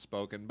like, what it's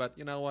spoken. But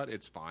you know what?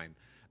 It's fine.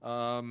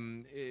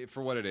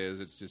 For what it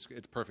is,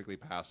 it's perfectly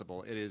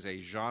passable. It is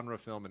a genre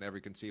film in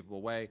every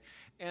conceivable way,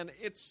 and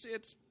it's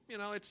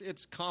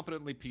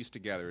competently pieced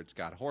together. It's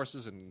got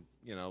horses and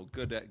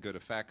good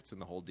effects and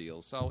the whole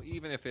deal. So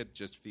even if it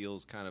just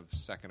feels kind of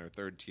second or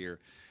third tier,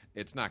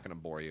 it's not going to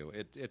bore you.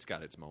 It's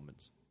got its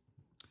moments.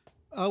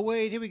 Oh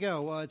wait, here we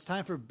go. It's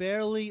time for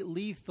Barely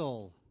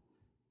Lethal.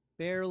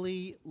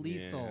 Barely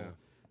Lethal. Yeah.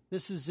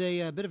 This is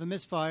a bit of a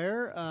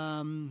misfire.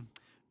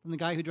 From the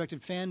guy who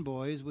directed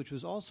Fanboys, which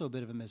was also a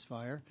bit of a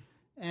misfire.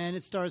 And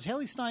it stars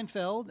Haley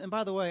Steinfeld. And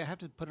by the way, I have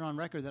to put it on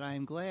record that I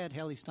am glad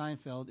Haley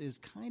Steinfeld is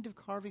kind of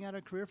carving out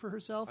a career for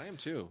herself. I am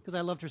too. Because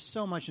I loved her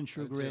so much in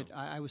True Grit.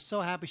 I was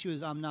so happy she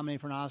was nominated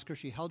for an Oscar.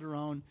 She held her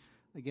own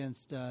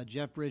against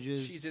Jeff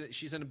Bridges.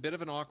 She's in a bit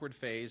of an awkward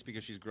phase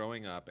because she's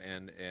growing up,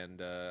 and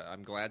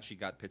I'm glad she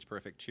got Pitch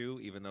Perfect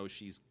 2, even though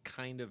she's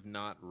kind of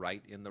not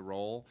right in the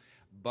role.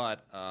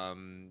 But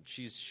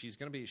she's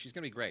gonna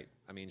be great.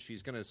 I mean,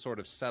 she's gonna sort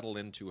of settle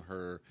into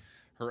her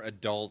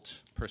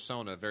adult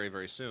persona very,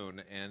 very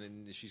soon,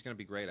 and she's gonna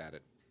be great at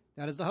it.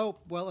 That is the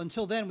hope. Well,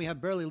 until then, we have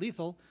Barely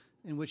Lethal,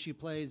 in which she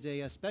plays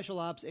a special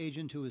ops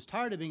agent who is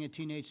tired of being a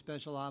teenage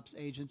special ops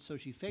agent, so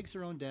she fakes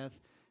her own death,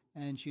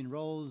 and she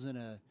enrolls in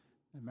an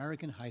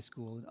American high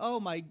school. And oh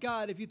my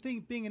God, if you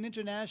think being an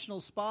international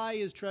spy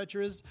is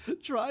treacherous,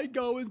 try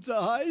going to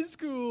high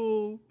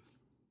school.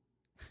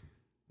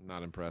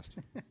 Not impressed.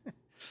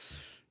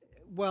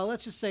 Well,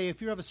 let's just say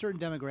if you're of a certain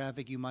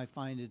demographic, you might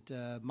find it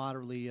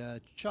moderately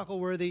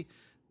chuckle-worthy.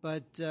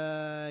 But,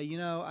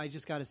 I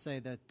just got to say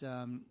that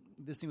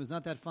this thing was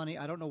not that funny.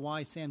 I don't know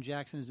why Sam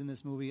Jackson is in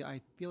this movie. I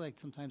feel like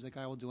sometimes that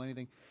guy will do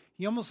anything.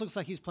 He almost looks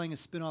like he's playing a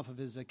spin-off of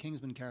his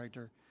Kingsman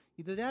character.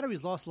 Either that or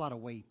he's lost a lot of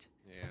weight.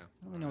 Yeah.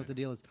 I don't know what the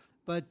deal is.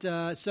 But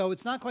so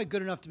it's not quite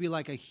good enough to be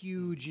like a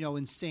huge,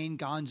 insane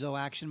gonzo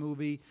action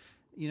movie.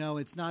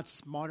 It's not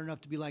smart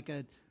enough to be like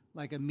a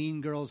Mean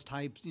Girls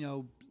type,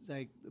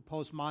 like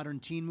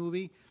postmodern teen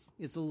movie.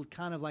 It's a little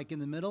kind of like in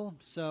the middle.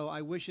 So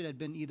I wish it had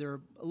been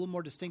either a little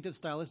more distinctive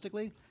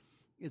stylistically.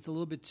 It's a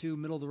little bit too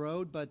middle of the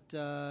road, but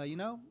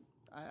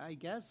I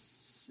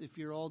guess if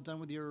you're all done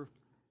with your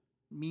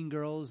Mean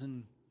Girls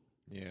and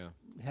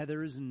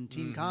Heathers and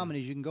teen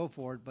comedies, you can go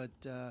for it. But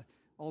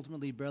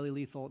ultimately, Barely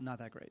Lethal, not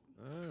that great.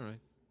 All right.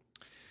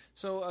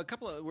 So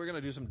we're going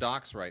to do some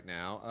docs right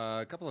now.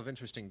 A couple of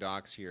interesting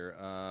docs here.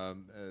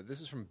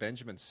 This is from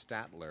Benjamin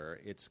Statler.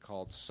 It's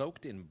called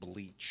Soaked in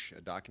Bleach,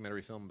 a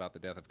documentary film about the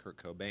death of Kurt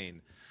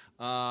Cobain.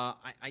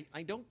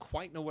 I don't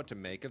quite know what to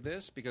make of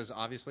this because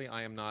obviously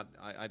I am not.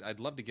 I'd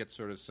love to get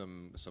sort of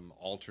some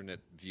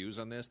alternate views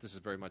on this. This is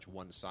very much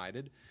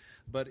one-sided,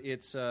 but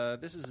this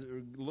is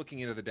looking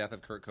into the death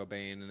of Kurt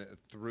Cobain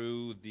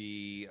through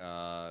the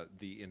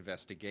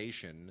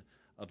investigation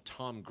of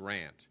Tom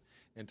Grant.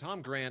 And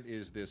Tom Grant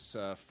is this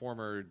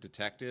former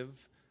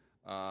detective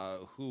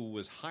who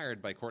was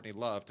hired by Courtney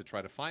Love to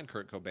try to find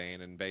Kurt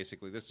Cobain, and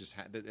basically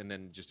and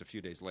then just a few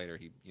days later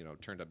he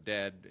turned up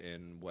dead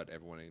in what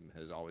everyone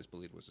has always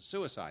believed was a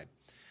suicide.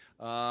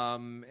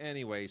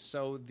 Anyway,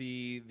 so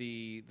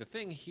the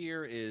thing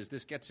here is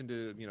this gets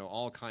into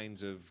all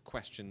kinds of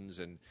questions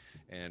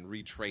and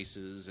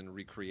retraces and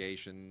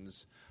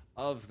recreations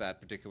of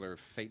that particular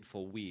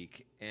fateful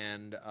week,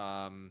 and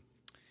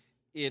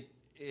it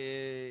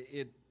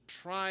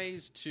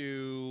tries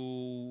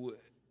to.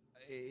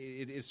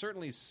 It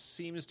certainly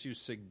seems to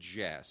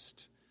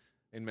suggest,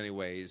 in many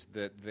ways,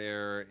 that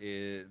there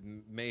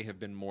may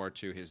have been more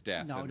to his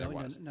death than there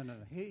was. No.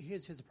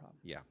 Here's the problem.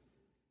 Yeah.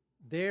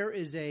 There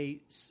is a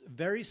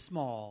very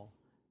small,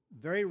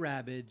 very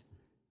rabid,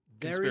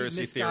 very Conspiracy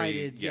misguided.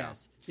 theory, yeah.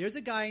 Yes. There's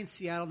a guy in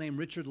Seattle named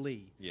Richard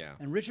Lee. Yeah.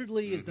 And Richard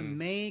Lee is the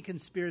main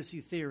conspiracy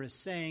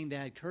theorist saying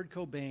that Kurt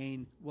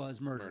Cobain was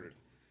murdered.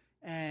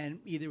 And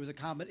either it was a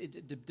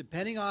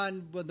depending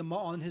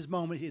on his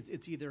moment,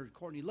 it's either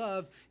Courtney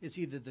Love, it's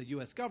either the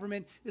U.S.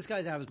 government. This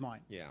guy's out of his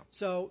mind. Yeah.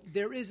 So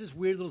there is this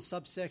weird little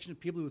subsection of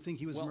people who think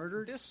he was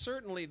murdered. This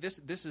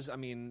is. I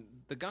mean,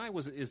 the guy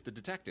is the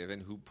detective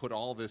and who put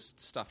all this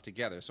stuff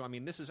together. So I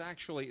mean, this is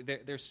actually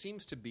there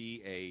seems to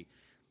be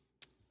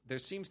there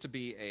seems to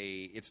be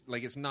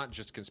it's not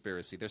just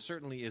conspiracy. There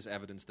certainly is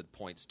evidence that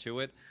points to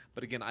it.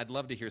 But again, I'd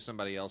love to hear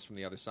somebody else from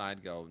the other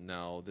side go,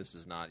 no, this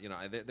is not.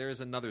 There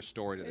is another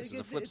story to this.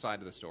 There's a flip side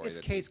to the story. It's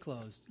case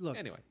closed. Look,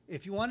 anyway,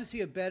 if you want to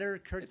see a better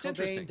Kurt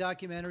Cobain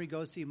documentary,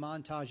 go see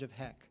Montage of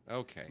Heck.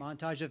 Okay.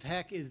 Montage of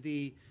Heck is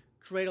the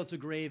cradle to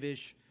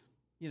grave-ish,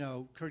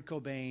 Kurt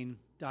Cobain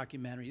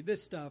documentary.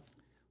 This stuff.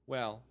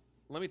 Well,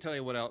 let me tell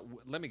you what else.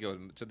 Let me go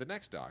to the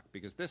next doc,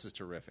 because this is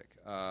terrific.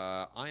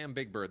 I Am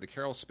Big Bird, the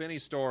Carol Spinney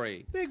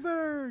story. Big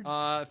Bird!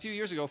 A few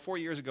years ago, 4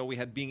 years ago, we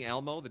had Being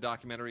Elmo, the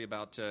documentary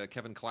about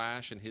Kevin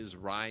Clash and his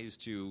rise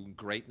to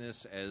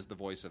greatness as the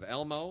voice of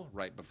Elmo,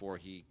 right before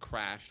he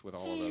crashed with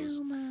all of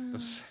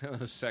those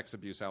sex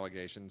abuse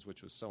allegations,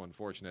 which was so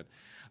unfortunate.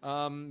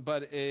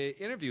 But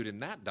interviewed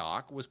in that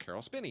doc was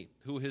Carol Spinney,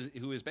 who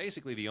is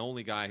basically the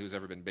only guy who's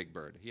ever been Big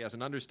Bird. He has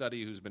an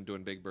understudy who's been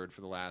doing Big Bird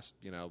for the last,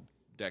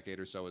 decade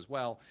or so as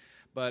well,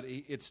 but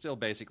it's still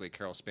basically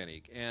Carol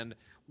Spinney. And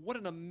what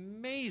an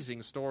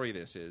amazing story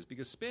this is,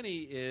 because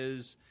Spinney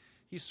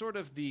he's sort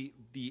of the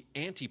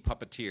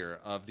anti-puppeteer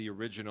of the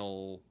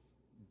original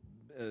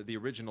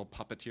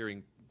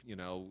puppeteering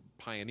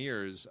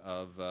pioneers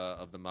of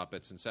the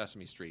Muppets and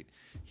Sesame Street.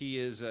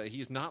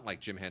 He's not like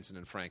Jim Henson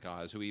and Frank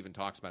Oz, who even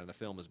talks about in the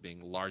film as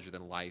being larger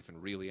than life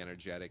and really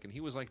energetic, and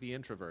he was like the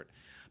introvert.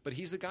 But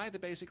he's the guy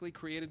that basically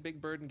created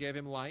Big Bird and gave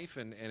him life,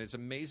 and it's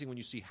amazing when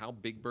you see how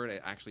Big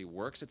Bird actually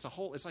works. It's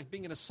like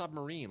being in a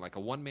submarine, like a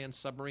one-man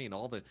submarine,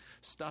 all the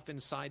stuff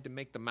inside to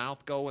make the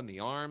mouth go and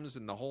the arms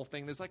and the whole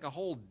thing. There's like a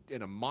whole,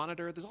 in a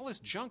monitor, there's all this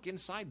junk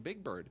inside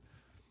Big Bird.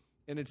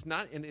 And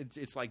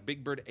it's like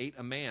Big Bird ate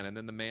a man, and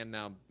then the man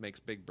now makes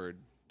Big Bird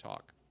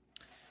talk.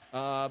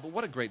 But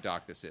what a great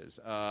doc this is.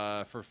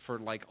 For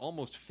like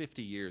almost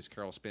 50 years,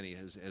 Carol Spinney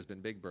has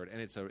been Big Bird,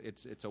 and it's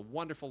a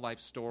wonderful life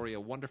story, a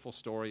wonderful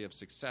story of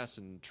success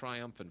and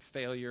triumph and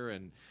failure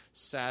and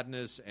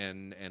sadness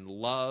and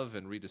love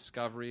and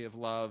rediscovery of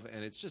love,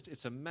 and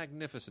it's a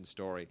magnificent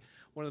story.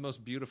 One of the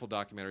most beautiful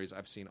documentaries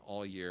I've seen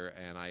all year,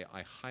 and I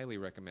highly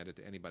recommend it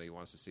to anybody who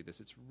wants to see this.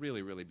 It's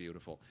really, really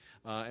beautiful.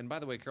 And by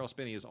the way, Carol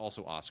Spinney is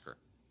also Oscar.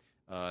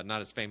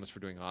 Not as famous for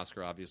doing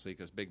Oscar, obviously,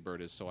 because Big Bird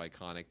is so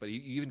iconic. But you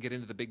even get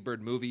into the Big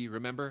Bird movie,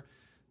 remember?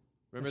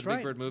 Remember the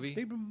Big Bird movie?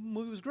 Big Bird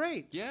movie was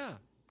great. Yeah.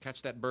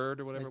 Catch That Bird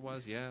or whatever it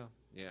was. Yeah.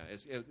 Yeah.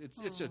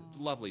 It's a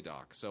lovely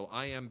doc. So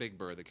I Am Big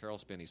Bird, the Carol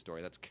Spinney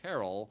story. That's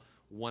Carol,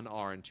 1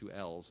 R and 2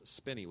 L's,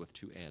 Spinney with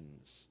 2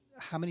 N's.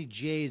 How many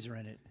J's are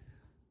in it?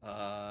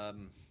 That's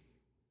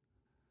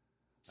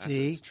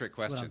a trick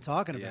question. That's what I'm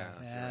talking about.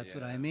 That's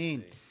what I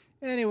mean.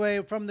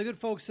 Anyway, from the good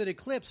folks at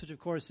Eclipse, which of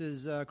course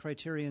is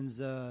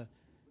Criterion's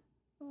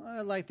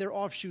like their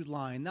offshoot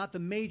line. Not the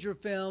major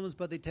films,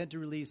 but they tend to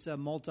release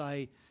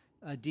multi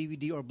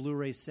DVD or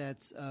Blu-ray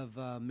sets of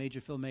major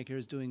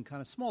filmmakers doing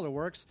kind of smaller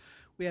works.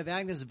 We have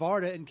Agnes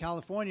Varda in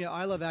California.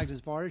 I love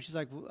Agnes Varda. She's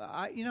like,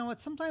 you know what?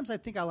 Sometimes I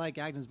think I like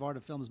Agnes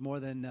Varda films more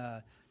than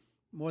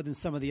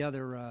some of the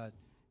other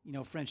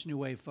French New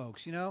Wave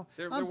folks.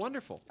 They're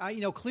wonderful.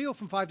 Cleo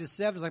from 5 to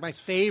 7 is like my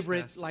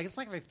favorite. Fantastic. It's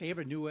like my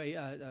favorite New Wave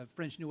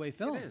French New Wave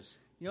film. It is.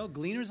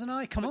 Gleaners and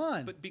I. Come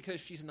on. But because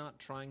she's not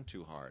trying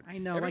too hard. I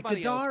know.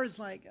 Everybody Godard is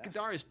like.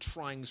 Godard is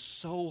trying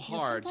so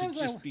hard to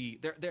just be.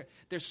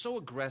 They're so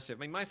aggressive.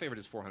 I mean, my favorite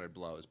is 400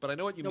 Blows, but I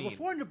know what you mean. But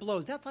 400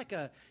 Blows. That's like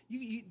that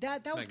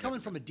was coming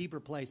from a deeper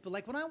place. But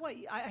like when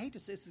I hate to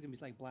say this is gonna be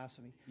like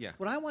blasphemy. Yeah.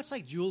 When I watch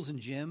like Jules and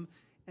Jim.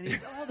 And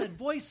all that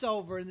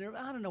voiceover, and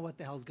I don't know what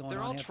the hell's going on.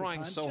 They're all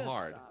trying so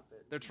hard. Stop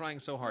it. They're trying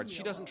so hard.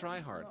 She doesn't try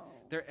hard. No.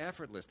 They're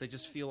effortless. They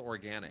just feel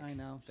organic. I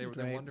know. They're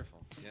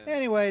wonderful. Yeah.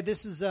 Anyway,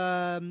 this is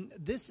a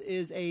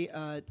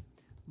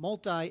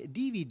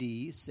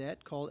multi-DVD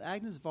set called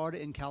Agnes Varda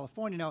in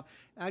California. Now,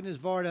 Agnes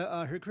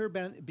Varda, her career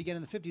began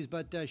in the 50s,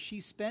 but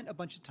she spent a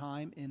bunch of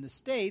time in the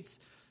States,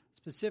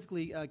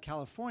 specifically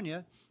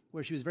California,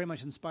 where she was very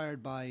much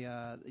inspired by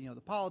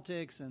the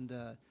politics and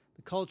the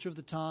culture of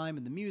the time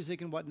and the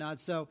music and whatnot.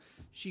 So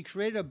she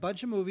created a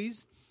bunch of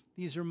movies.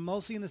 These are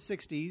mostly in the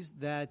 60s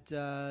that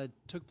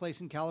took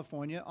place in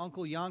California.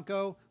 Uncle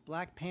Yanko,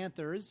 Black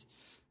Panthers,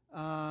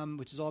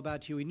 which is all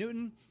about Huey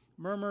Newton,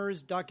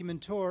 Murmurs,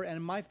 Documentor,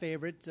 and my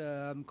favorite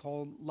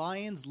called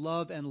Lions,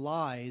 Love, and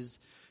Lies.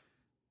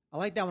 I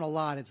like that one a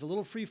lot. It's a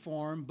little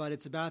freeform, but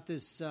it's about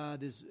this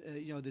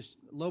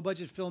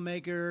low-budget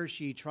filmmaker.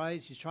 She's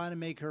trying to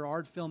make her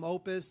art film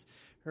opus.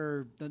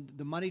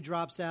 The money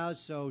drops out,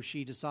 so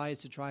she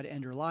decides to try to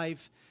end her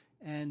life.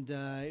 And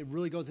it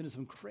really goes into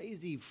some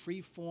crazy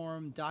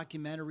free-form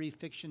documentary,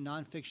 fiction,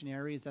 nonfiction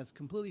areas. That's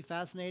completely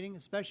fascinating,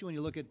 especially when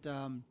you look at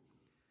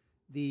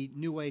the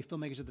new wave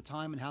filmmakers at the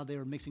time and how they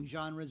were mixing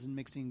genres and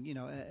mixing,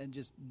 and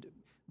just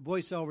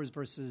voiceovers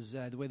versus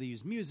the way they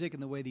use music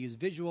and the way they use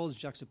visuals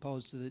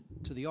juxtaposed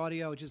to the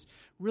audio, which is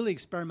really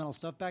experimental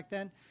stuff back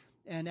then.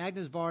 And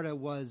Agnes Varda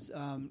was,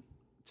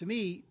 to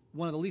me,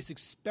 one of the least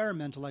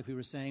experimental, like we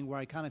were saying, where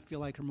I kind of feel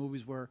like her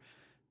movies were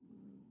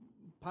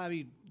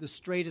probably the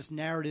straightest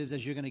narratives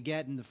as you're going to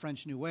get in the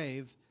French New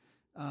Wave,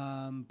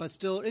 but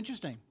still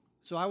interesting.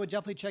 So I would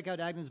definitely check out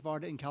Agnes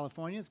Varda in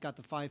California. It's got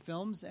the 5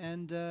 films,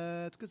 and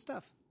it's good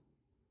stuff.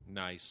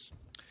 Nice.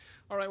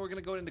 All right, we're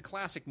going to go into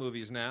classic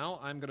movies now.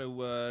 I'm going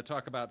to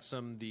talk about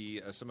some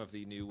of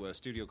the new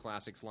Studio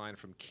Classics line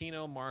from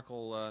Kino. Mark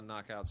will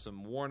knock out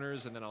some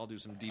Warners, and then I'll do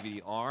some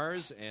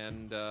DVD-Rs,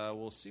 and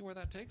we'll see where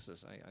that takes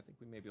us. I think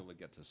we may be able to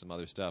get to some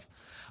other stuff.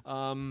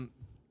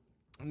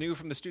 New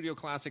from the Studio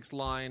Classics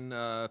line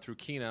through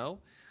Kino.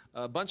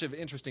 A bunch of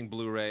interesting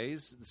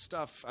Blu-rays.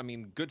 Stuff, I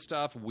mean, good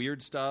stuff,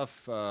 weird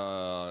stuff,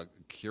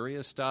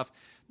 curious stuff.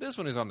 This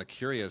one is on the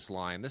curious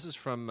line. This is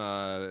from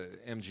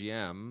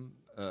MGM,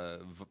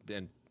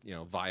 and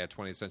via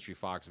 20th Century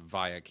Fox,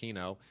 via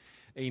Kino.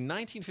 A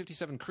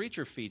 1957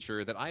 creature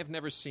feature that I have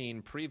never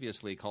seen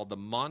previously called The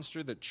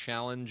Monster That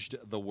Challenged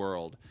the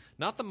World.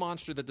 Not the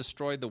monster that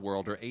destroyed the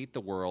world or ate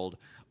the world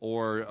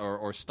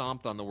or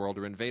stomped on the world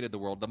or invaded the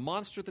world. The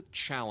monster that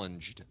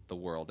challenged the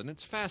world. And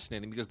it's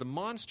fascinating because the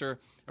monster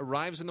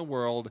arrives in the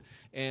world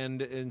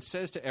and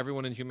says to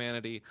everyone in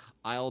humanity,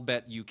 "I'll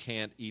bet you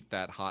can't eat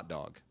that hot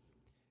dog."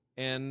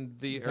 And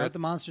is that what the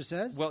monster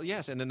says? Well,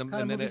 yes, and then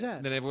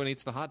then everyone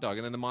eats the hot dog,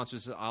 and then the monster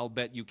says, "I'll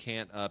bet you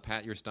can't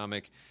pat your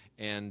stomach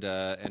and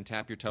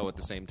tap your toe at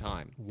the same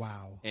time."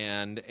 Wow!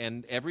 And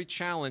every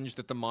challenge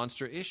that the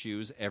monster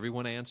issues,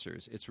 everyone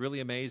answers. It's really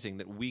amazing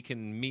that we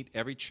can meet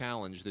every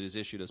challenge that is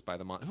issued us by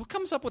the monster. Who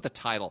comes up with the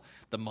title,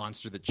 "The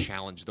Monster That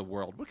Challenged the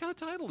World"? What kind of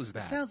title is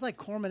that? It sounds like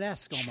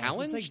Corman-esque almost.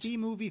 Challenged? It's like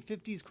B-movie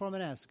 50s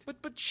Corman-esque.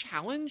 But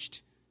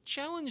challenged.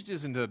 Challenged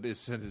isn't a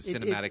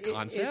cinematic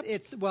concept.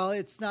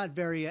 It's not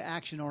very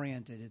action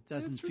oriented. It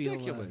doesn't feel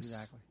ridiculous.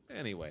 Exactly.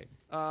 Anyway,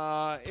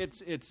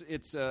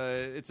 it's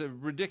a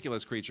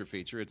ridiculous creature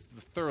feature. It's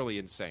thoroughly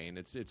insane.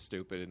 It's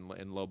stupid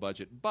and low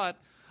budget, but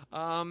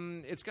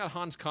it's got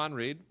Hans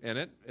Conried in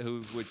it,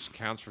 which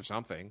counts for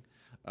something.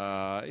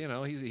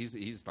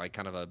 He's like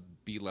kind of a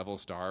B-level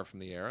star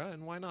from the era,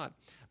 and why not?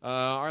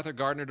 Arthur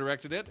Gardner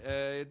directed it.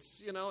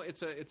 It's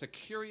a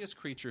curious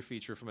creature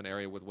feature from an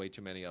area with way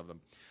too many of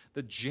them.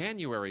 The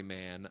January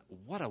Man,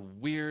 what a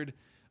weird,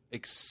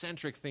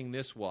 eccentric thing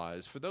this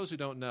was. For those who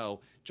don't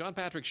know, John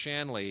Patrick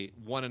Shanley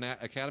won an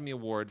Academy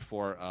Award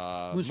for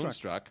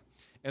Moonstruck.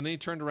 And then he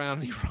turned around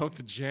and he wrote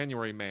The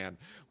January Man,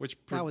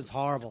 that was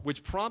horrible.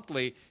 Which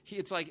promptly,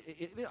 I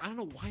don't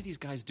know why these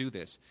guys do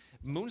this.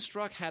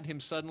 Moonstruck had him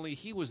suddenly,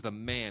 he was the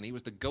man. He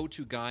was the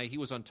go-to guy. He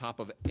was on top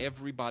of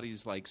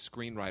everybody's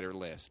screenwriter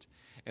list.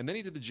 And then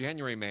he did The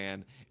January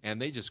Man, and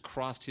they just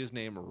crossed his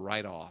name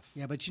right off.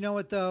 Yeah, but you know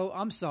what, though?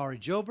 I'm sorry.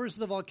 Joe versus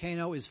the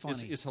Volcano is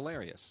funny. It's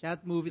hilarious.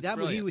 That movie,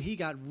 he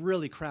got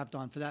really crapped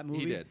on for that movie.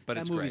 He did, but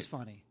that it's movie's great.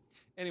 Funny.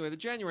 Anyway, The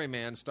January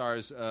Man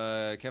stars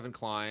Kevin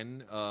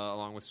Kline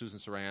along with Susan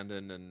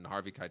Sarandon and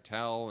Harvey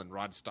Keitel and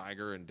Rod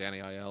Steiger and Danny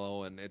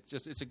Aiello, and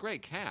it's a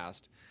great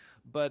cast,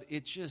 but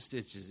it's just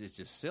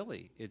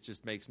silly. It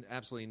just makes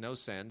absolutely no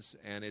sense,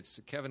 and it's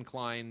Kevin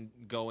Kline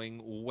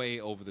going way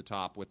over the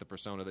top with the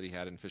persona that he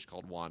had in Fish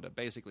Called Wanda,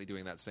 basically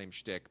doing that same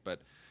shtick,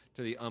 but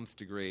to the umpth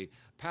degree.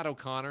 Pat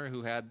O'Connor,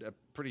 who had a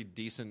pretty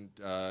decent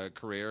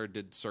career,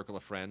 did Circle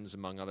of Friends,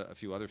 among a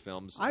few other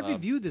films. I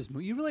reviewed this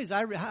movie. You realize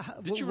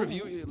did you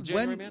review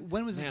January Man?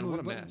 When was this movie? What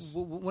a mess.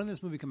 When did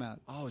this movie come out?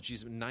 Oh,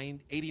 geez,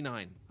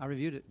 89. I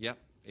reviewed it. Yep,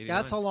 89.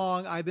 That's how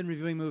long I've been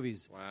reviewing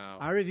movies. Wow.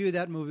 I reviewed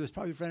that movie. It was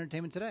probably for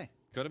Entertainment Today.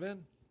 Could have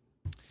been.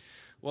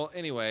 Well,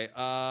 anyway,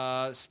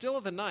 Still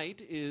of the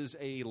Night is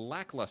a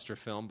lackluster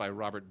film by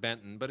Robert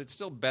Benton, but it's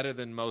still better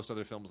than most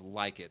other films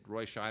like it.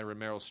 Roy Scheider and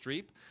Meryl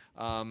Streep.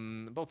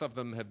 Both of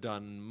them have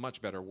done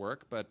much better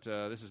work, but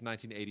this is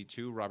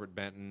 1982. Robert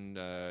Benton,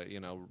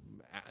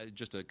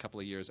 just a couple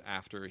of years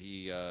after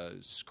he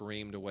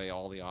screamed away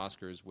all the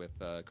Oscars with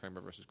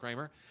Kramer versus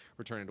Kramer,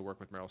 returning to work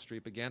with Meryl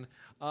Streep again,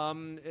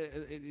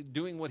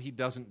 doing what he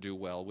doesn't do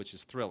well, which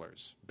is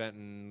thrillers.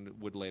 Benton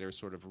would later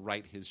sort of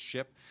right his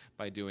ship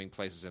by doing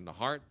Places in the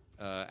Heart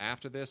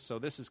after this, so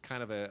this is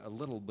kind of a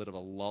little bit of a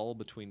lull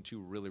between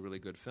two really, really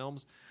good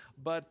films.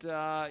 But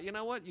you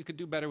know what? You could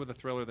do better with a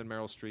thriller than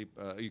Meryl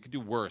Streep. You could do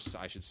worse,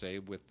 I should say,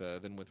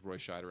 than with Roy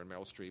Scheider and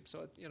Meryl Streep.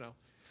 So,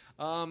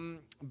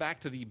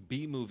 back to the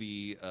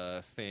B-movie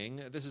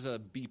thing. This is a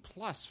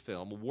B-plus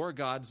film, War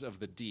Gods of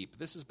the Deep.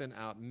 This has been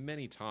out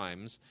many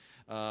times.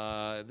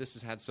 This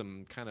has had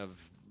some kind of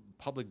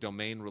public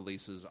domain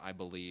releases, I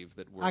believe,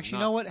 that were Actually,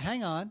 you know what?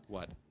 Hang on.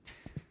 What?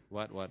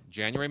 What?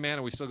 January Man?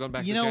 Are we still going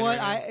back to January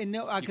Man? I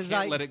know because you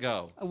can't let it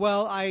go.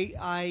 Well,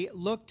 I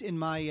looked in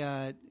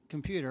my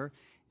computer,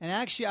 and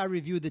actually I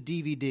reviewed the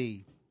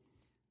DVD.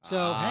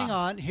 So hang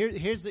on.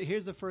 Here's the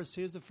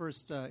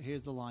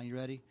line. You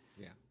ready?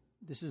 Yeah.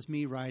 This is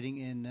me writing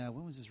in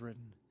when was this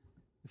written?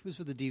 If it was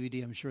for the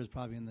DVD, I'm sure it's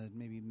probably in the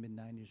maybe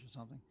mid-90s or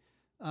something.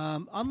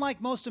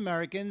 Unlike most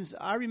Americans,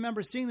 I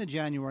remember seeing The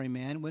January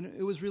Man when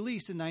it was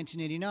released in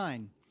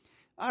 1989.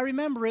 I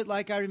remember it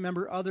like I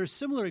remember other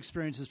similar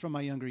experiences from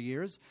my younger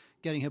years,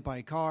 getting hit by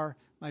a car,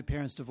 my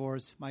parents'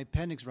 divorce, my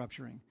appendix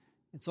rupturing.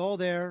 It's all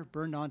there,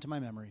 burned onto my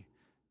memory.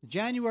 The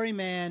January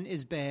Man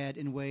is bad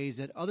in ways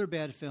that other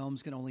bad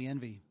films can only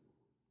envy.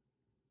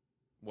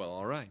 Well,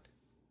 all right.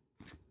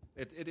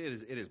 It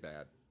is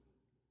bad.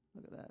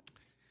 Look at that.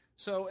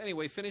 So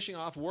anyway, finishing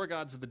off War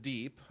Gods of the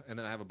Deep, and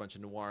then I have a bunch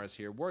of noirs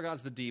here. War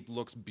Gods of the Deep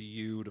looks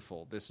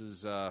beautiful. This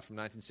is from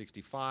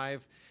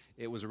 1965.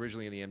 It was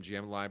originally in the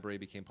MGM library,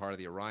 became part of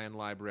the Orion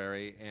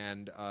library,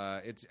 and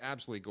it's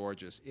absolutely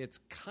gorgeous. It's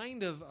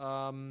kind of...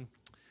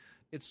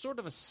 it's sort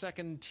of a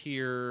second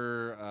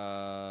tier.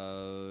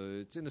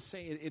 It's in the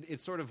same.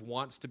 It sort of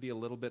wants to be a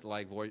little bit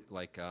like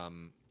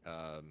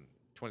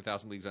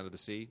 20,000 Leagues Under the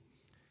Sea.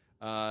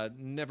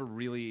 Never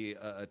really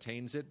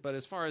attains it, but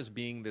as far as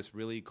being this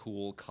really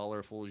cool,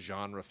 colorful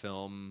genre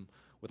film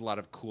with a lot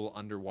of cool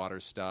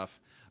underwater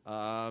stuff,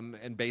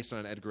 and based on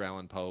an Edgar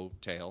Allan Poe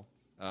tale,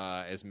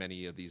 as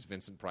many of these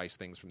Vincent Price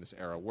things from this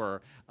era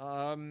were,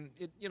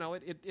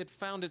 it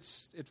found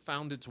its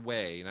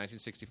way. In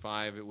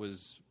 1965, it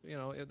was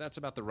that's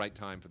about the right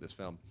time for this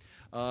film.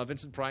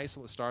 Vincent Price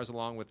stars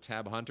along with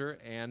Tab Hunter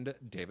and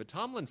David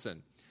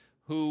Tomlinson,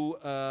 who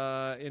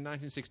in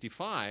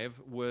 1965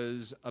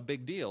 was a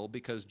big deal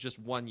because just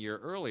 1 year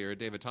earlier,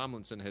 David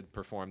Tomlinson had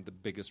performed the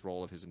biggest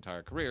role of his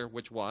entire career,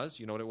 which was,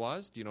 you know what it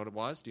was? Do you know what it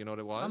was? Do you know what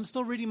it was? I'm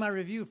still reading my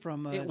review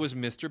from... It was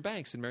Mr.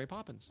 Banks in Mary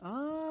Poppins.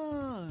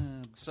 Ah.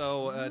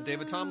 So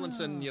David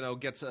Tomlinson,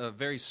 gets a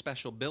very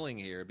special billing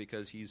here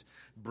because he's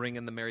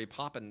bringing the Mary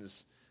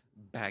Poppins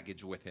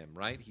baggage with him,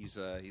 right? He's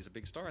a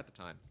big star at the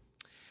time.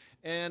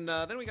 And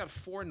then we got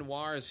 4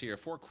 noirs here,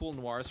 4 cool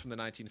noirs from the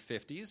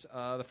 1950s.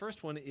 The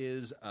first one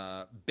is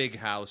Big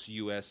House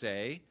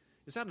USA.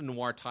 Is that a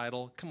noir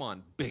title? Come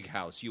on, Big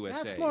House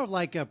USA. That's more of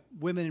like a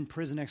women in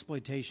prison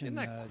exploitation Isn't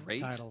that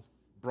great? Title.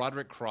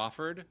 Broderick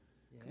Crawford.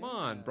 Yeah. Come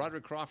on,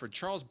 Broderick Crawford.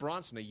 Charles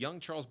Bronson, a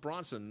young Charles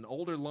Bronson, an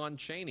older Lon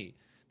Chaney.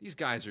 These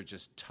guys are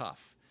just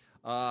tough.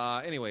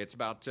 Anyway, it's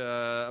about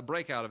a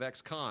breakout of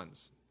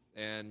ex-cons.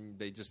 And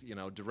they just,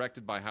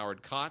 directed by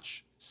Howard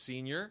Koch,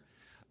 Sr.,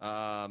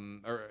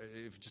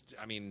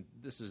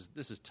 this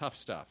is tough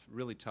stuff,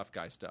 really tough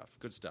guy stuff,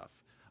 good stuff.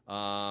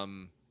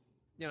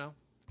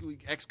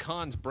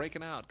 Ex-cons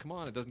breaking out. Come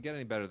on, it doesn't get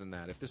any better than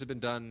that. If this had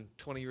been done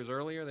 20 years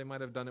earlier, they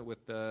might have done it with,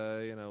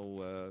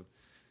 Yes.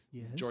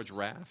 George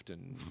Raft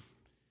and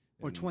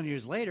or 20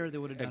 years later, they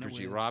would have done Edgar it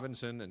G. with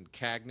Robinson and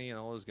Cagney and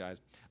all those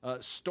guys.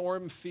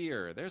 Storm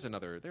Fear. There's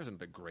another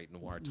great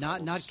noir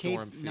title. Not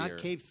Storm Cape, Fear. not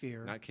Cape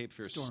Fear. Not Cape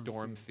Fear. Storm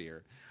Storm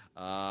Fear.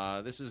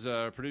 This is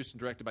produced and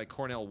directed by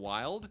Cornell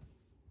Wilde.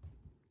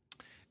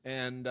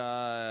 And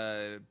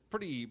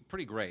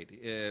pretty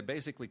great.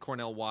 Basically,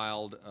 Cornell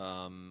Wilde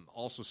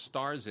also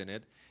stars in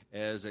it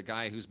as a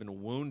guy who's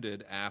been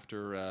wounded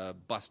after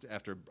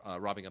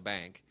robbing a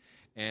bank,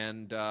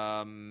 and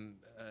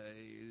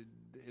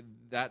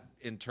that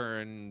in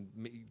turn,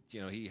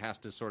 he has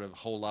to sort of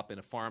hole up in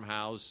a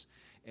farmhouse,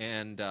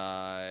 and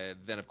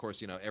then of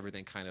course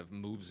everything kind of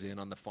moves in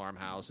on the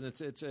farmhouse, and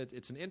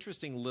it's an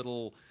interesting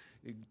little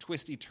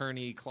twisty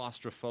turny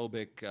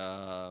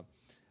claustrophobic.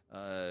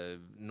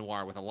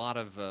 Noir with a lot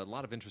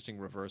of interesting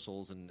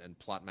reversals and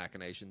plot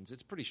machinations.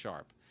 It's pretty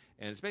sharp,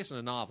 and it's based on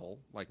a novel,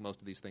 like most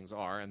of these things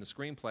are. And the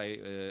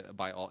screenplay, of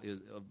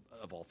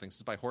all things,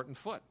 is by Horton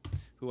Foote,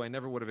 who I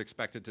never would have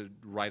expected to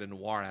write a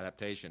noir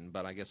adaptation.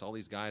 But I guess all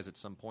these guys at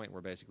some point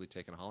were basically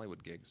taking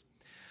Hollywood gigs.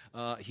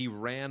 He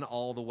Ran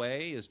All the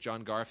Way is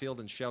John Garfield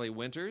and Shelley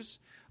Winters.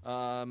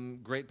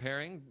 Great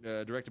pairing,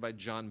 directed by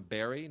John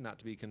Barry, not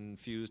to be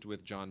confused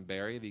with John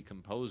Barry, the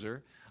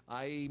composer.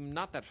 I'm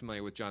not that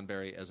familiar with John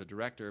Barry as a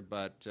director,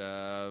 but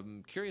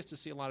curious to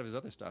see a lot of his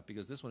other stuff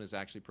because this one is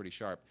actually pretty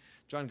sharp.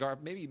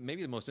 Maybe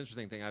the most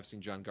interesting thing I've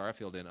seen John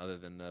Garfield in, other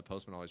than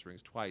Postman Always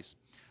Rings Twice.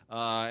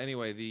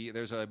 Anyway,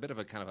 there's a bit of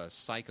a kind of a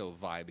psycho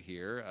vibe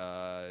here.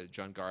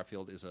 John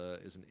Garfield is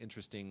an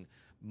interesting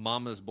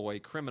mama's boy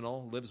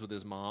criminal, lives with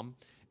his mom,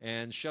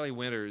 and Shelley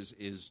Winters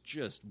is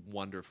just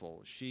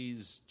wonderful. She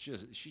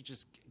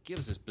just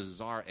gives this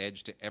bizarre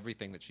edge to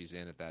everything that she's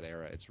in at that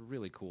era. It's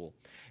really cool.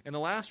 And the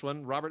last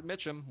one, Robert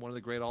Mitchum, one of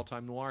the great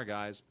all-time noir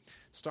guys,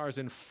 stars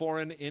in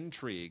Foreign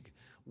Intrigue,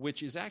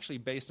 which is actually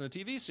based on a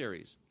TV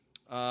series.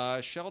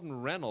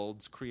 Sheldon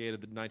Reynolds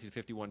created the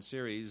 1951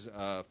 series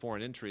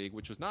Foreign Intrigue,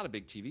 which was not a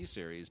big TV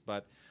series,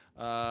 but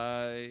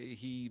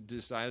he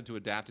decided to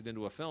adapt it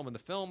into a film, and the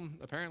film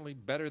apparently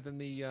better than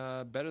the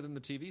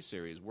TV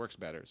series, works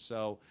better.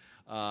 So,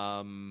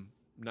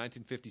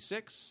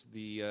 1956,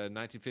 the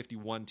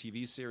 1951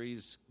 TV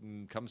series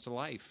comes to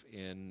life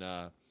in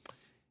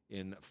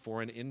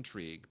Foreign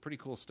Intrigue. Pretty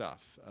cool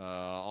stuff.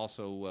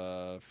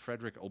 Also,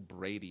 Frederick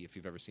O'Brady, if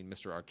you've ever seen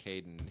Mr.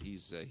 Arcaden,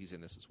 he's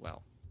in this as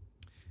well.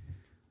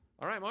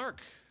 All right, Mark.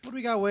 What do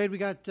we got, Wade? We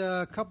got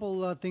a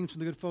couple things from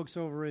the good folks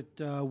over at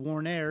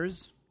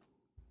Warner's.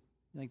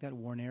 You like that,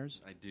 Warner's?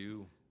 I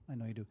do. I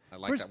know you do. I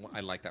like that one. I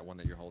like that one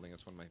that you're holding.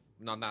 It's one of my...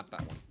 No, not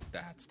that one.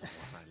 That's the one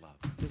I love.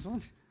 This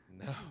one?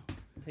 No.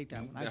 Take that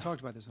one. No. I talked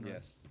about this one.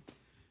 Yes.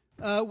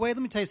 Wait, let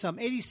me tell you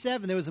something.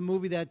 87, there was a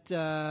movie that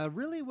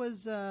really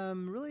was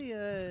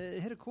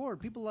hit a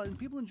chord. People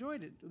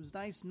enjoyed it. It was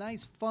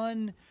nice,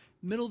 fun,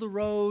 middle of the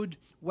road,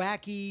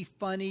 wacky,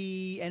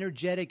 funny,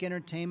 energetic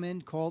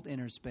entertainment called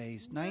Inner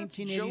Space.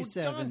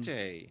 1987. Joe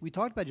Dante. We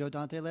talked about Joe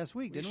Dante last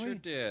week, didn't we? We sure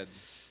did.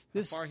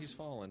 How far he's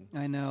fallen.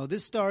 I know.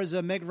 This stars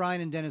Meg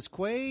Ryan and Dennis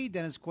Quaid.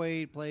 Dennis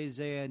Quaid plays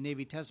a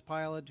Navy test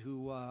pilot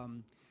who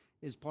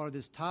is part of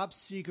this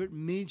top-secret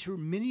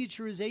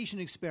miniaturization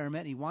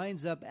experiment. He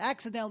winds up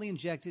accidentally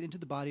injected into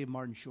the body of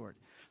Martin Short.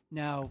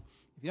 Now,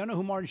 if you don't know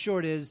who Martin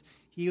Short is,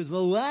 he's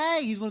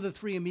one of the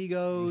three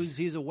amigos.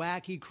 He's a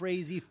wacky,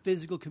 crazy,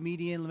 physical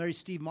comedian, very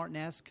Steve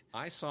Martin-esque.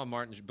 I saw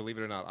Martin, believe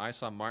it or not, I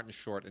saw Martin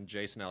Short and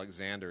Jason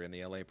Alexander in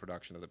the L.A.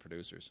 production of The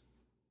Producers.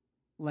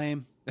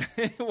 Lame.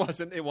 It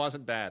wasn't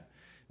bad.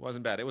 It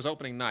wasn't bad. It was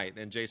opening night,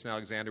 and Jason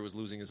Alexander was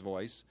losing his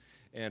voice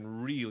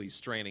and really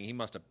straining. He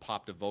must have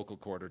popped a vocal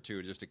cord or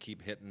two just to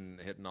keep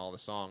hitting all the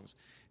songs.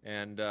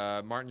 And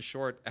Martin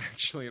Short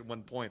actually at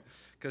one point,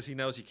 because he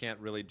knows he can't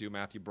really do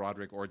Matthew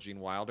Broderick or Gene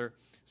Wilder,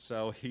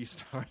 so he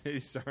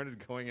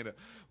started going into,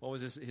 what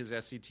was his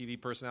SCTV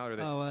personality?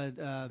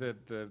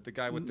 The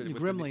guy with the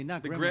Grimly,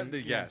 not Grimly.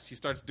 Yes, he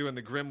starts doing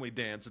the Grimly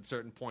dance at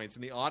certain points,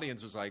 and the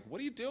audience was like,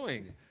 "What are you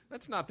doing?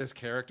 That's not this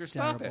character.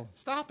 Stop it!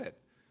 Stop it!"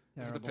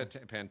 These are the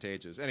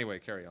Pantages. Anyway,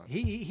 carry on.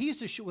 He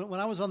used to when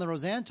I was on the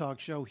Roseanne talk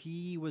show.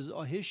 He was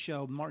on his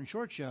show, Martin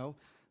Short show,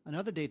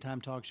 another daytime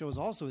talk show, was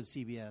also at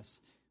CBS.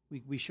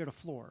 We shared a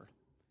floor.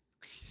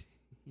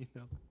 You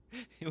know,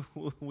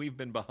 we've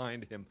been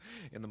behind him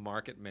in the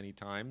market many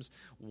times.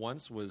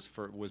 Once was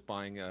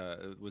buying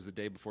was the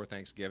day before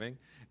Thanksgiving,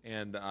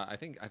 and I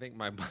think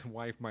my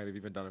wife might have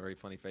even done a very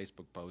funny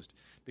Facebook post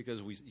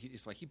because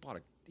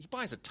he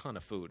buys a ton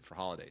of food for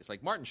holidays.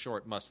 Like Martin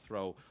Short must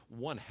throw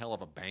one hell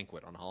of a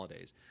banquet on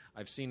holidays.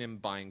 I've seen him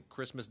buying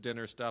Christmas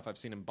dinner stuff. I've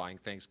seen him buying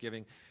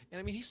Thanksgiving, and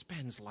I mean he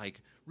spends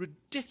like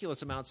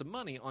ridiculous amounts of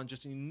money on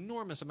just an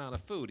enormous amount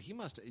of food. He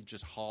must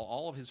just haul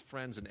all of his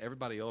friends and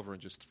everybody over and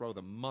just throw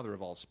the mother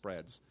of all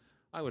spreads.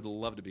 I would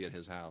love to be at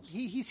his house.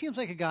 He seems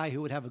like a guy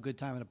who would have a good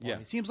time at a party.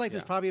 Yeah. Seems like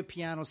there's probably a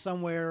piano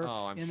somewhere in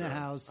sure. the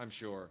house. I'm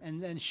sure.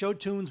 And show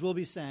tunes will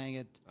be sang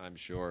it. I'm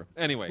sure.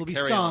 Anyway, will be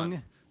carry sung.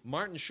 on.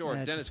 Martin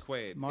Short, Dennis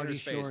Quaid, Inner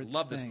Space.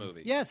 Love this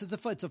movie. Yes, it's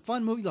a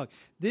fun movie. Look,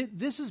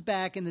 this is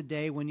back in the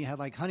day when you had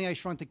like Honey, I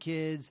Shrunk the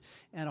Kids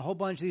and a whole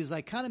bunch of these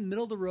like kind of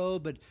middle of the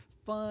road but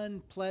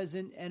fun,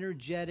 pleasant,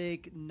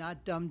 energetic,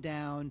 not dumbed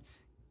down,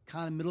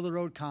 kind of middle of the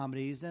road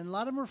comedies, and a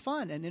lot of them were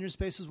fun. And Inner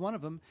Space was one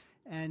of them.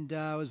 And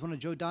it was one of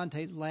Joe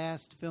Dante's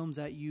last films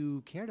that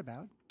you cared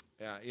about.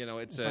 Yeah, you know,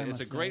 it's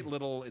a great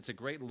little homage.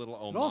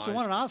 It also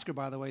won an Oscar,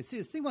 by the way. See,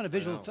 this thing won a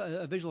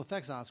visual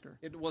effects Oscar.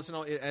 It was,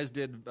 as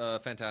did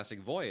Fantastic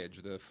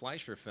Voyage, the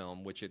Fleischer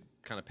film, which it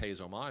kind of pays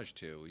homage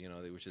to. You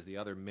know, which is the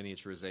other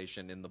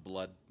miniaturization in the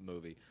Blood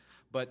movie.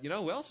 But you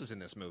know who else is in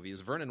this movie?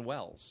 Is Vernon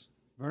Wells.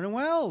 Vernon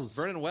Wells.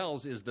 Vernon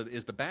Wells is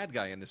the bad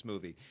guy in this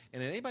movie.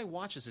 And anybody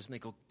watches this and they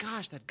go,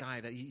 "Gosh, that guy!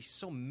 He's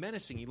so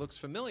menacing. He looks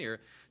familiar."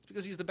 It's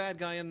because he's the bad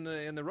guy in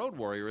the Road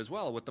Warrior as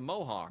well with the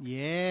mohawk.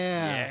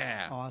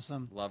 Yeah.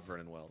 Awesome. Love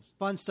Vernon Wells.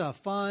 Fun stuff.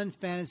 Fun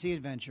fantasy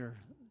adventure.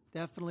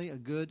 Definitely a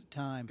good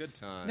time. Good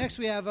time. Next,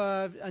 we have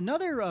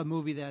another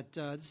movie that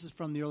this is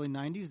from the early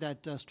 '90s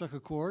that struck a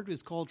chord.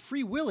 It's called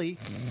Free Willy.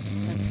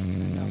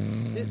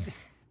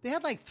 They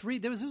had like three.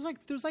 There was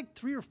like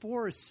 3 or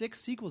 4 or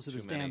 6 sequels to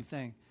this damn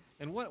thing.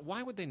 And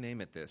why would they name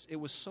it this? It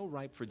was so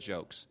ripe for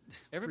jokes.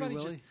 Everybody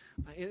just.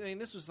 I mean,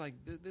 this was like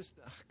this.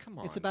 Come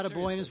on. It's about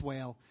seriously. a boy and his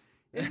whale.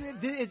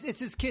 It's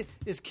his kid.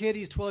 His kid.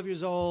 He's 12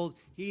 years old.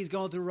 He's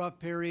going through a rough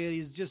period.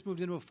 He's just moved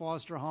into a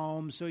foster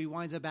home, so he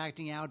winds up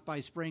acting out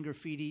by spraying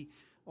graffiti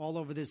all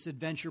over this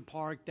adventure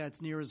park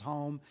that's near his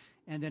home.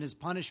 And then as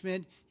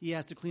punishment, he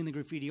has to clean the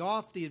graffiti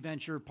off the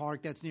adventure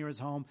park that's near his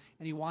home.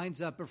 And he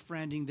winds up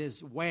befriending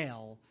this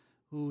whale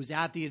who's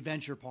at the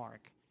adventure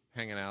park.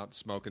 Hanging out,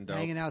 smoking dope.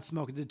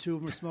 The two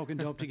of them are smoking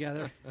dope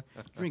together,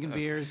 drinking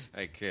beers.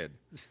 Hey, kid,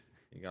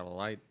 you got a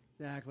light?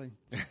 Exactly.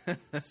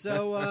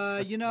 So,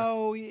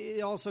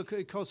 it also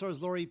co-stars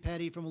Lori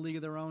Petty from A League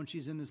of Their Own.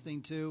 She's in this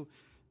thing, too.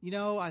 You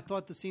know, I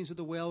thought the scenes with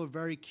the whale were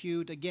very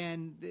cute.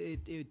 Again,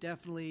 it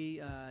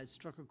definitely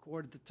struck a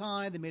chord at the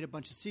time. They made a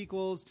bunch of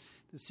sequels.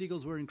 The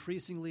sequels were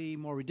increasingly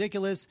more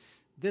ridiculous.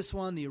 This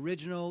one, the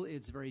original,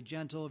 it's very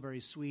gentle, very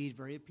sweet,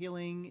 very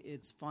appealing.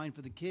 It's fine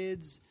for the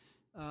kids.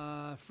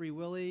 Free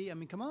Willy. I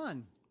mean, come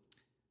on.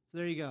 So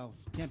there you go.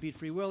 Can't beat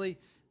Free Willy.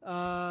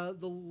 The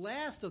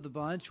last of the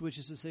bunch, which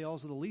is to say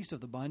also the least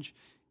of the bunch,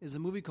 is a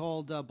movie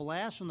called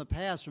Blast from the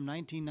Past from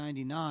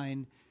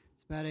 1999.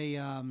 It's about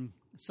a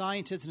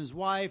scientist and his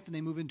wife, and they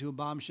move into a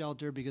bomb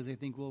shelter because they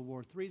think World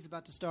War III is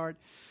about to start.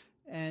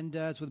 And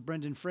it's with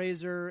Brendan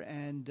Fraser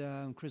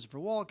and Christopher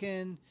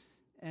Walken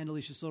and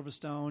Alicia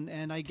Silverstone.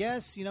 And I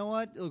guess, you know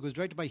what? It was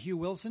directed by Hugh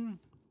Wilson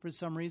for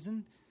some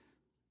reason.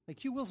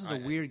 Like Hugh Wilson's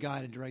a weird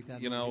guy to direct that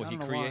movie. You know,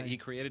 he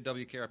created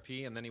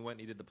WKRP, and then he went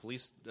and he did the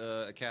Police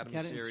Academy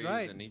series,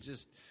 right. And he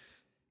just,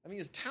 I mean,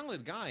 he's a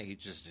talented guy. He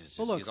just,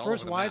 well, look, he's all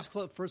First over the Wives map.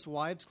 Club. First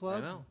Wives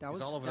Club. I know. That He's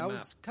was all over that the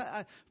was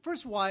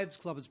First Wives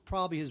Club is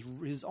probably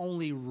his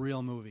only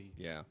real movie.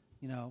 Yeah.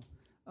 You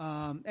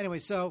know. Anyway,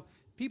 so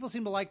people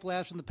seem to like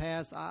Blast from the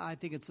Past. I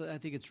think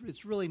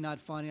it's really not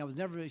funny. I was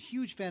never a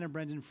huge fan of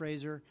Brendan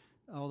Fraser,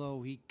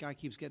 although guy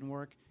keeps getting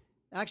work.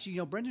 Actually, you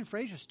know, Brendan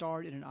Fraser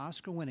starred in an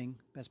Oscar-winning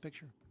Best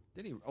Picture.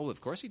 Did he? Oh,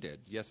 of course he did.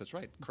 Yes, that's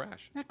right.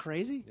 Crash. Isn't that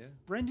crazy? Yeah.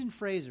 Brendan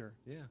Fraser.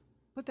 Yeah.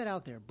 Put that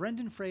out there.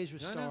 Brendan Fraser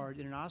I know. starred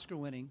in an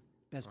Oscar-winning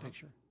Best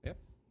Picture. Yep.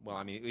 Well,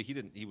 I mean, he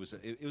didn't. He was.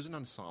 It was an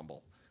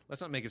ensemble.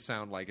 Let's not make it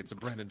sound like it's a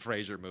Brendan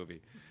Fraser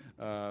movie.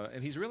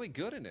 And he's really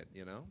good in it.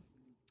 You know.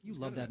 You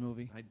love that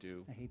movie. I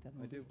do. I hate that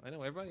movie. I do. I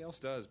know everybody else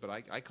does, but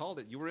I called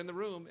it. You were in the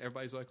room.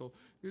 Everybody's like, "Oh,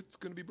 it's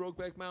going to be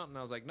Brokeback Mountain."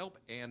 I was like, "Nope."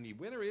 And the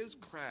winner is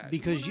Crash.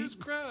 Because the winner is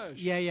Crash.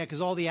 Yeah, because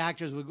all the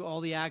actors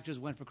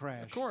went for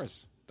Crash. Of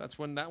course.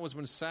 That was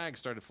when SAG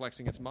started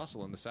flexing its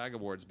muscle, and the SAG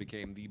Awards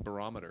became the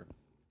barometer.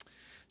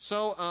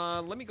 So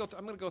let me go.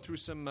 I'm going to go through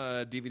some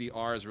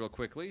DVD-Rs real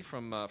quickly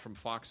from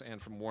Fox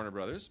and from Warner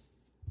Brothers.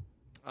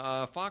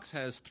 Fox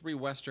has 3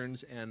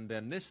 westerns, and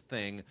then this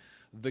thing,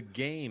 The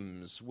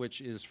Games, which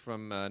is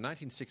from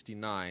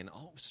 1969.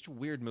 Oh, such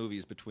weird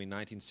movies between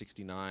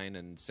 1969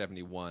 and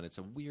 71. It's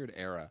a weird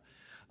era.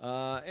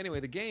 Anyway,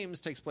 The Games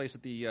takes place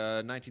at the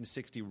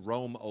 1960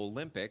 Rome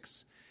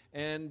Olympics,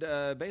 and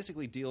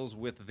basically deals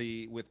with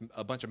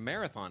a bunch of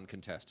marathon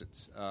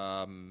contestants.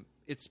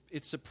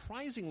 It's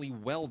surprisingly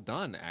well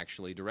done,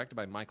 actually, directed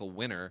by Michael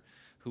Winner,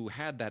 who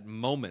had that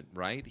moment,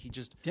 right? He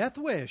just Death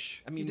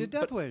Wish. He did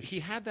Death Wish.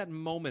 He had that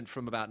moment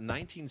from about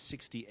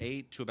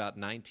 1968 to about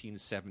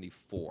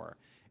 1974.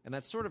 And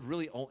that's sort of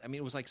really,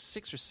 it was like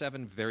 6 or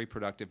 7 very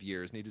productive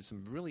years, and he did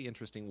some really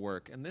interesting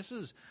work. And this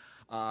is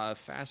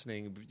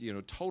fascinating,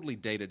 totally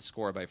dated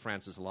score by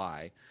Francis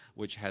Lai,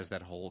 which has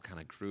that whole kind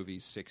of groovy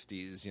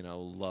 60s,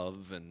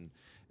 love and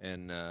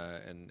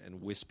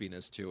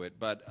wispiness to it.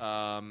 But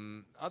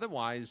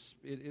otherwise,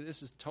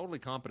 this is totally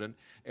competent.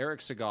 Eric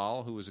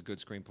Segal, who was a good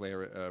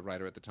screenplay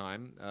writer at the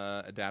time,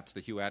 adapts the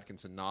Hugh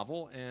Atkinson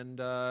novel.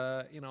 And,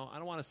 I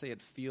don't want to say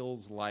it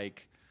feels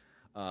like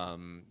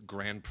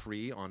Grand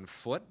Prix on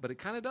foot, but it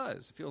kind of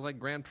does. It feels like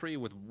Grand Prix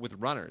with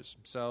runners.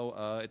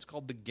 So it's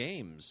called The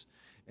Games,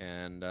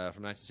 and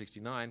from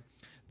 1969.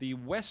 The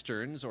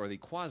Westerns, or the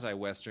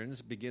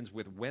quasi-Westerns, begins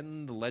with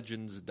When the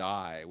Legends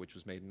Die, which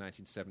was made in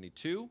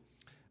 1972,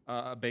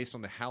 based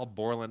on the Hal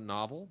Borland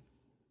novel,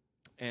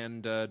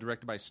 and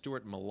directed by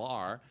Stuart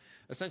Millar.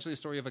 Essentially a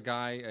story of a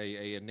guy,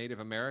 a Native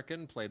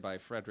American, played by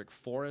Frederick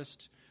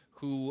Forrest,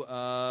 who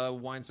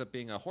winds up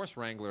being a horse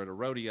wrangler at a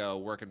rodeo,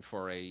 working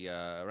for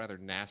a rather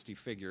nasty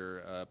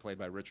figure played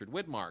by Richard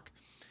Widmark.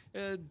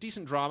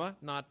 Decent drama,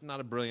 not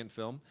a brilliant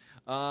film.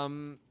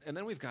 And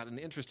then we've got an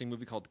interesting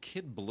movie called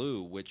Kid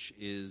Blue, which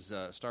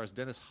stars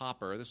Dennis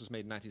Hopper. This was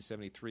made in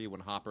 1973 when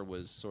Hopper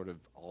was sort of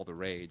all the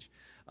rage.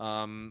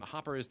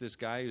 Hopper is this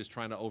guy who's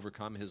trying to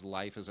overcome his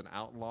life as an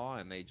outlaw,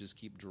 and they just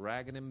keep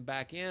dragging him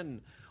back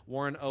in.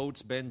 Warren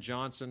Oates, Ben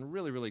Johnson,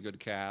 really, really good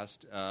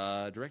cast.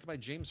 Directed by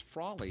James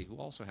Frawley, who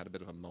also had a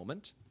bit of a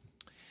moment.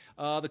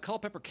 The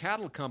Culpeper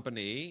Cattle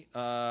Company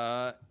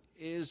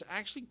is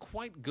actually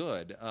quite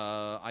good.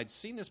 I'd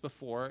seen this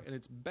before, and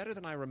it's better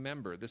than I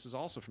remember. This is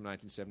also from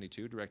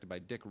 1972, directed by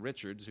Dick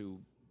Richards, who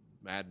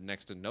had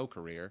next to no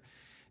career,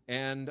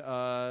 and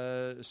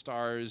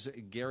stars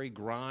Gary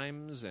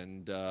Grimes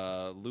and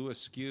Louis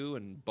Skew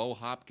and Bo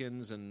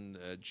Hopkins and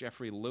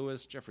Jeffrey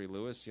Lewis. Jeffrey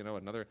Lewis,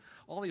 another.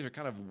 All these are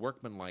kind of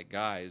workman-like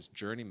guys,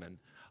 journeymen.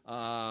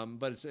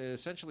 But it's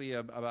essentially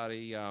about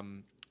a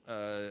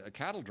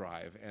cattle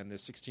drive, and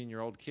this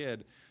 16-year-old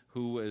kid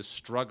who is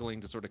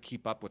struggling to sort of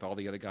keep up with all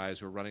the other guys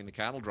who are running the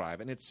cattle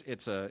drive, and it's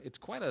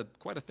quite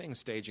a thing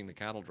staging the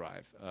cattle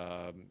drive.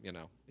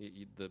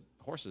 The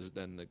horses,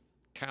 then the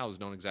cows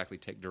don't exactly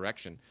take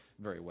direction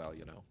very well.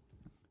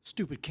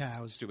 Stupid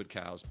cows.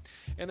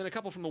 And then a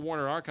couple from the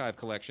Warner Archive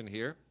collection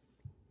here.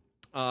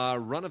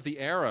 Run of the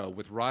Arrow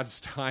with Rod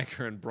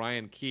Steiger and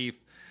Brian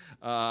Keith.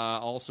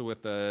 Also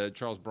with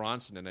Charles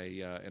Bronson in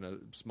a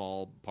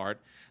small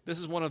part. This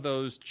is one of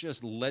those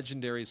just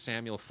legendary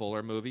Samuel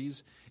Fuller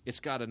movies. It's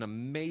got an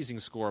amazing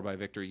score by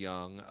Victor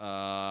Young,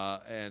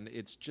 and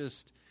it's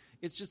just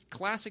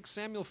classic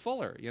Samuel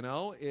Fuller.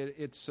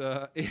 It's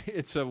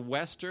a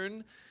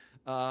Western.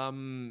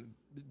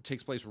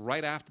 Takes place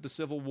right after the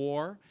Civil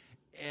War,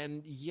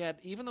 and yet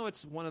even though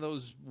it's one of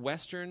those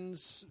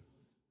Westerns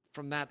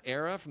from that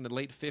era, from the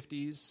late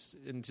 50s,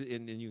 and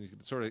you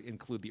can sort of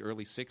include the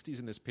early 60s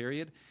in this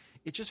period,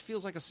 it just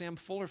feels like a Sam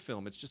Fuller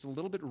film. It's just a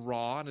little bit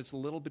raw, and it's a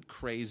little bit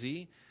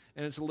crazy,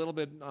 and it's a little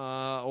bit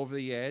over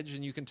the edge,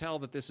 and you can tell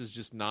that this is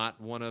just not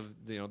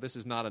this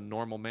is not a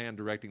normal man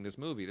directing this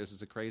movie. This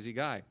is a crazy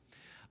guy.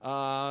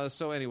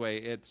 So anyway,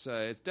 it's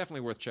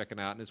definitely worth checking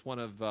out, and it's one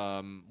of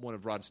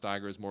Rod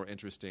Steiger's more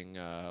interesting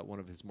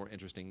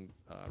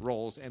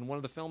roles, and one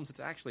of the films that's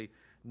actually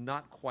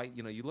not quite.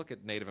 You look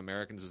at Native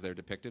Americans as they're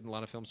depicted in a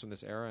lot of films from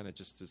this era, and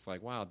it's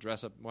like, wow,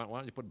 dress up. Why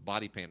don't you put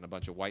body paint on a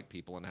bunch of white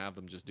people and have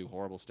them just do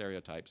horrible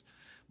stereotypes?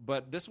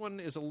 But this one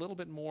is a little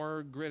bit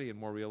more gritty and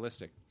more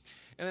realistic.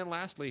 And then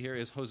lastly, here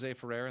is Jose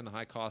Ferrer in The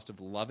High Cost of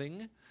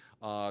Loving,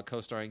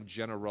 co-starring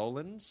Jenna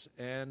Rollins,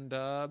 and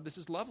this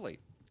is lovely.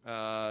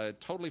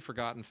 Totally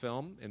forgotten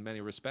film in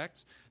many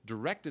respects,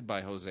 directed by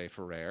Jose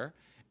Ferrer,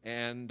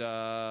 and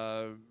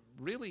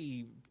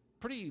really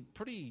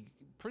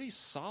pretty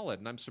solid.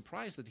 And I'm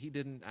surprised that he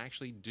didn't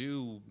actually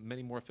do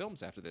many more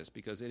films after this,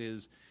 because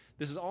this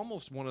This is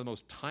almost one of the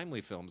most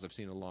timely films I've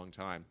seen in a long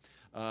time.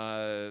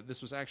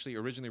 This was actually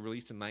originally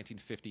released in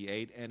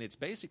 1958, and it's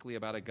basically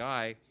about a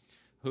guy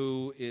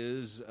who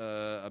is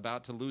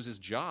about to lose his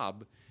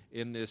job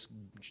in this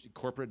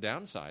corporate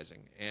downsizing.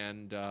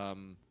 And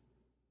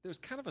there's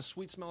kind of a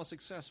Sweet Smell of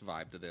Success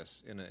vibe to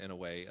this in a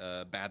way.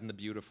 Bad and the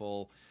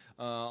Beautiful,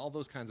 all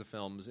those kinds of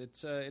films.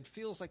 It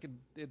feels like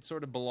it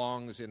sort of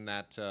belongs in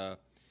that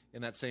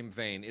same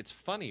vein. It's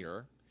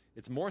funnier.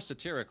 It's more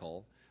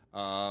satirical.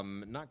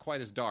 Not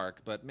quite as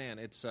dark, but man,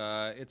 it's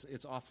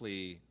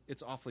awfully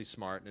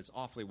smart and it's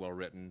awfully well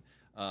written.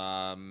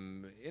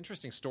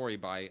 Interesting story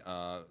by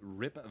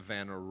Rip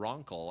Van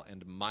Ronkel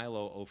and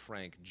Milo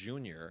O'Frank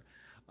Jr.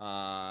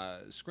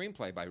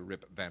 Screenplay by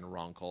Rip Van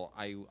Ronkel.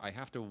 I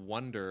have to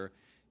wonder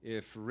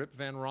if Rip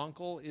Van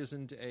Ronkel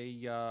isn't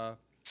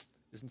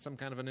some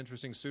kind of an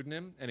interesting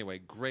pseudonym. Anyway,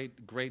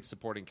 great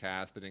supporting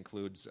cast that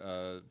includes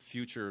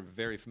future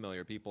very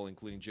familiar people,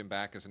 including Jim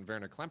Backus and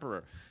Werner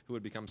Klemperer, who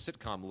would become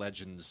sitcom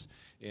legends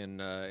in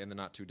the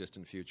not too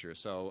distant future.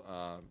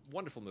 So,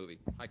 wonderful movie.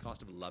 High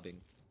Cost of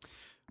Loving.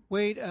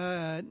 Wait,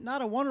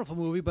 not a wonderful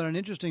movie, but an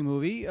interesting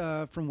movie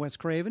from Wes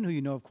Craven, who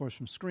you know, of course,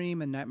 from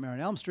Scream and Nightmare on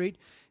Elm Street,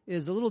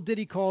 is a little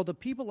ditty called The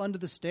People Under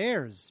the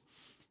Stairs.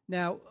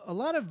 Now, a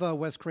lot of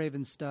Wes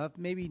Craven stuff,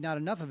 maybe not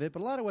enough of it,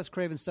 but a lot of Wes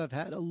Craven stuff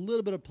had a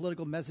little bit of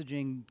political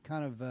messaging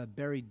kind of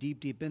buried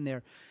deep in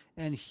there.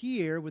 And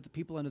here, with The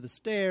People Under the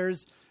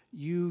Stairs,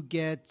 you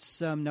get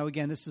some... Now,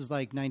 again, this is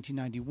like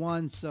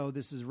 1991, so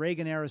this is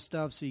Reagan-era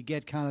stuff, so you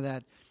get kind of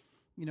that,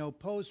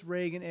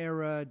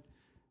 post-Reagan-era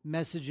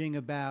messaging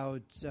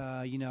about,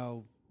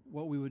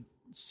 what we would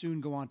soon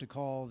go on to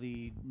call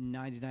the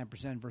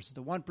 99% versus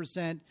the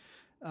 1%.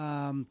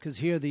 Because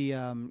here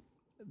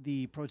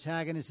the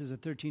protagonist is a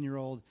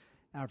 13-year-old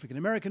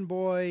African-American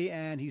boy,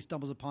 and he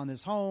stumbles upon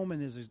this home,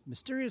 and there's a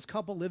mysterious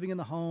couple living in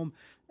the home,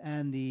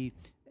 and the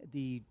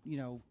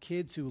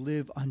kids who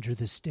live under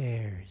the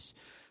stairs.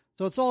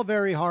 So it's all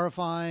very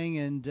horrifying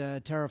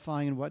and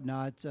terrifying and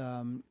whatnot.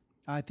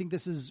 I think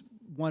this is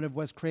one of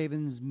Wes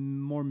Craven's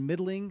more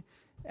middling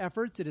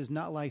efforts. It is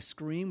not like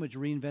Scream, which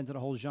reinvented a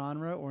whole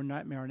genre, or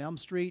Nightmare on Elm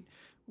Street,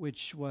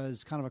 which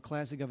was kind of a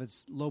classic of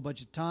its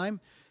low-budget time.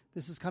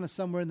 This is kind of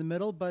somewhere in the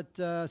middle, but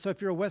so if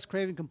you're a Wes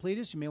Craven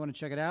completist, you may want to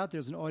check it out.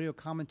 There's an audio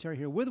commentary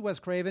here with Wes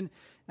Craven,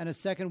 and a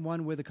second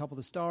one with a couple of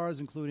the stars,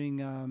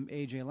 including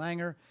A.J.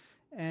 Langer,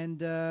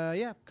 and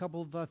a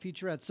couple of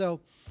featurettes.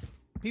 So,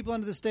 People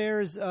Under the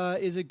Stairs,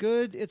 is it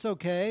good? It's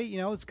okay.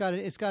 It's got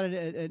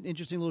an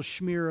interesting little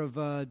smear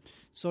of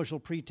social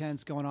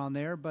pretense going on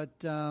there, but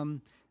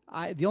the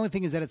only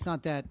thing is that it's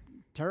not that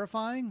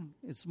terrifying.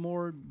 It's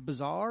more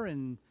bizarre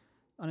and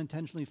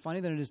unintentionally funny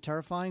than it is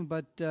terrifying,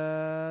 but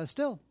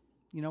still.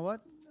 You know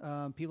what?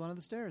 People Under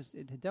the Stairs.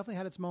 It definitely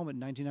had its moment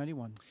in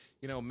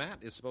 1991. Matt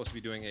is supposed to be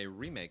doing a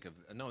remake of...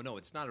 No,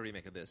 it's not a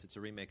remake of this. It's a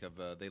remake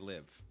of They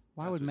Live.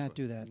 Why would Matt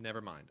do that?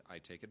 Never mind. I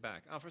take it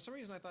back. For some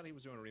reason, I thought he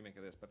was doing a remake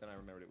of this, but then I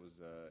remembered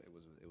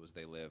it was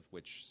They Live,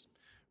 which...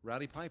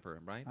 Rowdy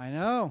Piper, right? I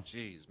know.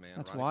 Jeez, man.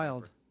 That's Roddy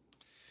wild. Piper.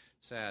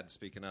 Sad,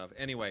 speaking of.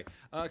 Anyway,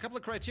 a couple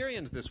of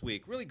Criterions this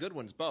week. Really good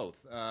ones,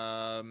 both.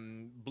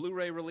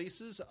 Blu-ray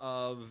releases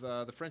of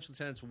The French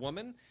Lieutenant's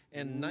Woman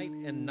and Night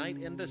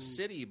in the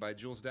City by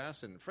Jules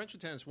Dassin. French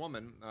Lieutenant's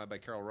Woman by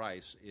Carol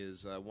Rice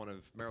is one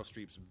of Meryl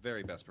Streep's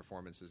very best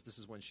performances. This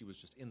is when she was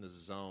just in the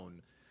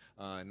zone.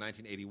 In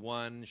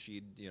 1981,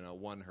 she'd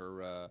won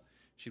her...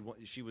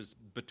 She was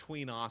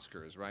between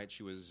Oscars, right?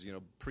 She was,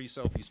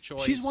 pre-Sophie's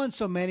Choice. She's won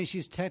so many,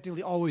 she's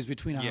technically always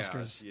between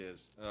Oscars. Yeah, she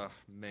is. Ugh,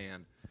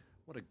 man.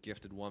 What a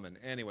gifted woman.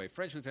 Anyway,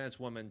 French Lieutenant's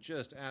Woman,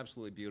 just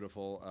absolutely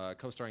beautiful.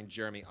 Co-starring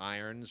Jeremy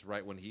Irons,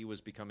 right when he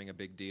was becoming a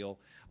big deal.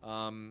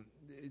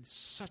 It's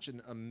such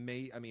an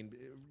amazing,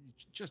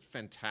 just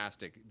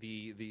fantastic.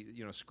 The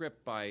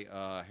script by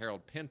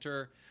Harold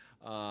Pinter.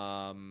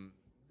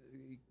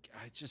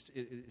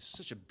 It's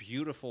such a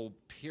beautiful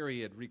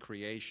period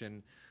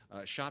recreation.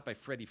 Shot by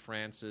Freddie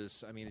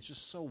Francis. It's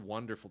just so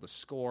wonderful. The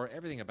score,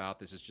 everything about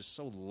this is just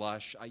so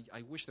lush.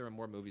 I wish there were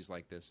more movies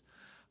like this.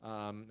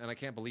 And I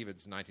can't believe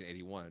it's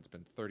 1981. It's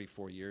been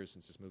 34 years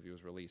since this movie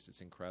was released.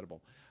 It's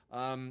incredible.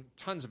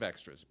 Tons of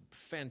extras.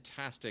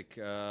 Fantastic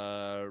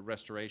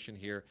restoration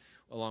here,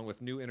 along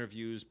with new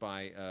interviews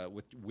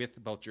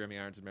with both Jeremy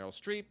Irons and Meryl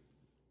Streep,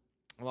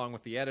 along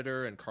with the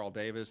editor and Carl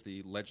Davis,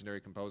 the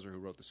legendary composer who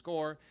wrote the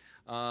score.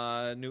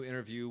 New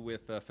interview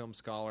with film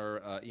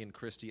scholar Ian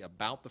Christie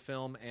about the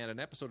film, and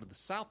an episode of The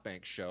South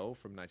Bank Show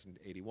from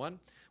 1981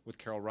 with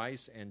Carol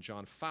Rice and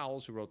John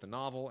Fowles, who wrote the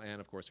novel,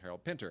 and, of course,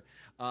 Harold Pinter.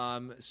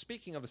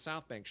 Speaking of The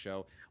South Bank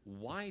Show,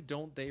 why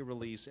don't they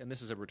release, and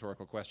this is a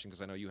rhetorical question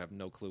because I know you have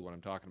no clue what I'm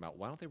talking about,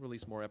 why don't they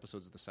release more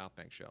episodes of The South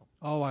Bank Show?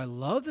 Oh, I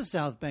love The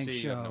South Bank Show.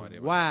 You have no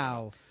idea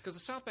wow. Because The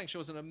South Bank Show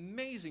is an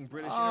amazing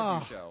British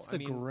interview show. It's the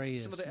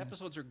greatest. Some of the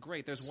episodes are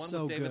great. There's one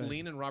so with David good.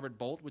 Lean and Robert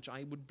Bolt, which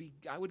I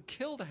would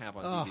kill to have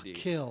on DVD.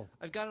 Kill.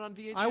 I've got it on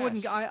VHS. I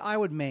wouldn't. I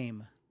would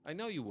maim. I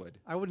know you would.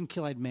 I wouldn't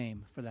kill. I'd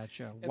maim for that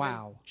show. And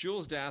wow.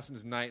 Jules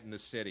Dassin's Night in the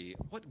City.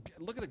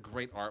 Look at the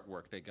great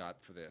artwork they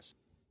got for this.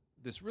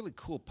 this really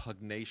cool,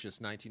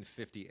 pugnacious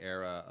 1950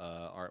 era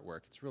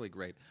artwork. It's really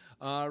great.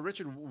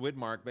 Richard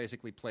Widmark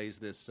basically plays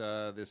this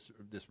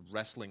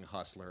wrestling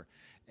hustler,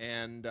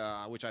 and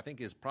which I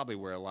think is probably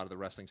where a lot of the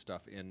wrestling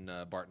stuff in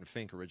Barton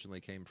Fink originally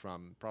came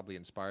from, probably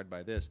inspired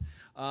by this.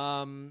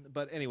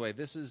 But anyway,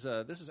 this is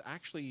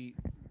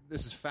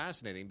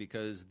fascinating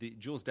because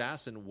Jules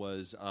Dassin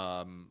was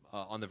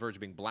on the verge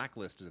of being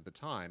blacklisted at the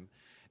time,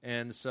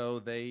 and so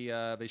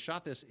they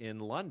shot this in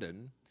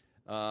London.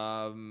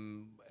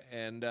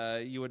 And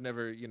you'd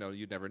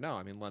never know.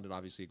 I mean, London,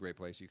 obviously a great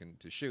place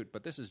to shoot,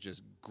 but this is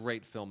just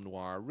great film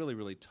noir, really,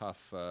 really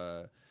tough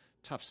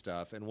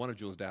stuff, and one of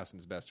Jules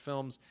Dassin's best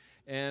films,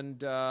 and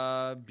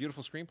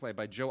beautiful screenplay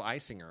by Joe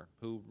Isinger,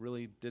 who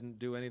really didn't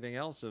do anything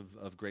else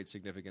of great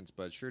significance,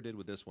 but sure did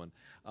with this one.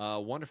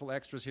 Wonderful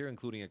extras here,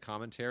 including a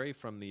commentary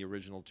from the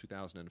original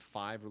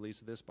 2005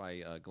 release of this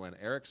by Glenn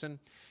Erickson.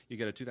 You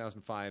get a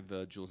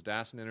 2005 Jules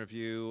Dassin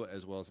interview,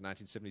 as well as a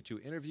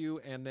 1972 interview,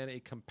 and then a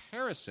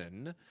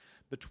comparison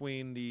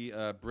between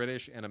the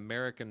British and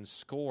American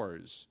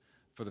scores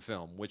for the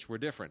film, which were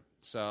different.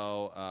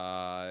 So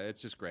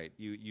it's just great.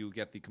 You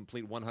get the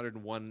complete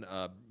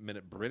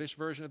 101-minute British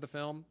version of the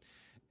film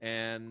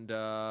and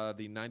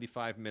the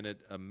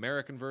 95-minute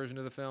American version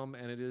of the film,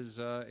 and it is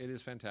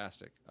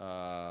fantastic.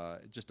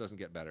 It just doesn't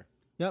get better.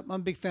 Yep, I'm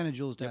a big fan of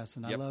Jules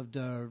Dassin. Yep. I loved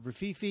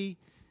Rafifi,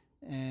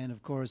 and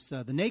of course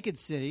The Naked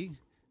City,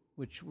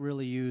 which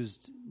really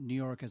used New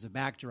York as a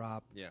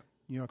backdrop. Yeah.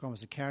 New York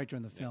almost a character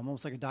in the film,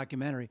 almost like a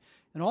documentary.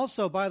 And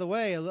also, by the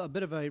way, a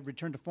bit of a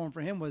return to form for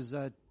him was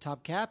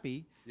Top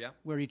Cappy,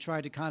 where he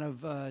tried to kind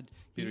of...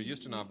 Peter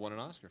Ustinov won an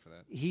Oscar for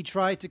that. He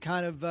tried to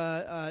kind of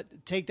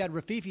take that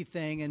Rafifi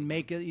thing and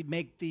make the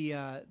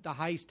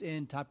heist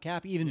in Top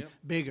Cappy even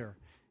bigger,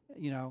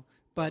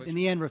 But in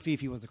the end,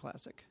 Rafifi was the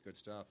classic. Good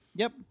stuff.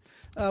 Yep.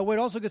 What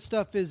also good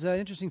stuff is an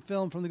interesting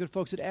film from the good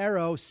folks at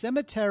Arrow,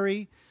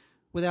 Cemetery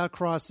Without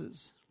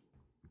Crosses.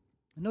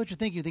 I know what you're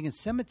thinking. You're thinking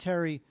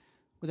Cemetery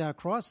Without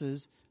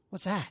Crosses.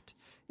 What's that?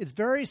 It's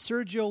very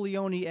Sergio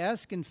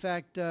Leone-esque. In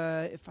fact,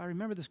 if I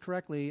remember this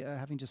correctly,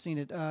 having just seen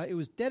it, it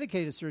was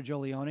dedicated to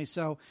Sergio Leone.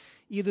 So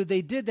either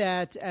they did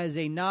that as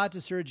a nod to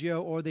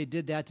Sergio or they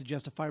did that to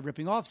justify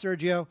ripping off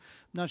Sergio. I'm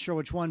not sure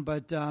which one,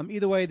 but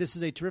either way, this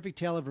is a terrific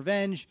tale of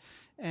revenge.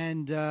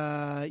 And,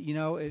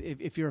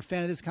 if you're a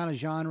fan of this kind of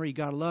genre, you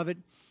got to love it.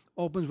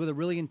 Opens with a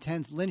really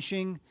intense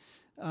lynching.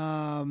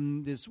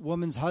 This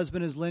woman's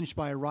husband is lynched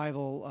by a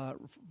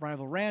rival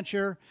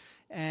rancher,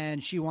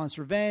 and she wants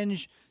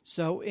revenge.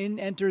 So in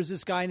enters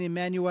this guy named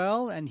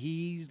Manuel, and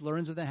he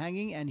learns of the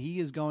hanging, and he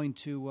is going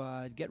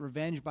to get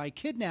revenge by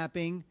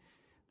kidnapping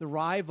the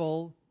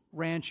rival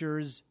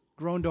rancher's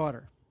grown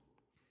daughter.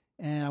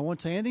 And I won't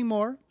tell you anything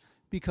more,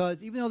 because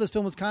even though this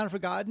film was kind of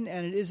forgotten,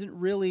 and it isn't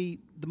really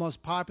the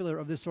most popular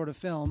of this sort of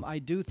film, I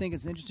do think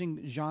it's an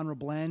interesting genre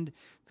blend.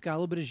 It's got a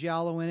little bit of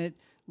giallo in it,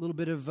 a little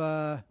bit of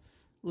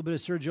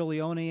Sergio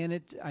Leone in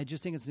it. I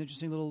just think it's an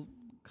interesting little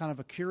kind of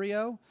a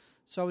curio.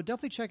 So I would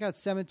definitely check out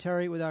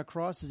Cemetery Without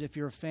Crosses if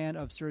you're a fan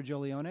of Sergio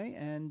Leone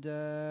and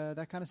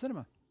that kind of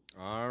cinema.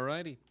 All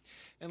righty.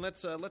 And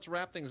let's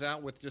wrap things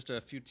out with just a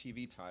few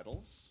TV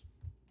titles.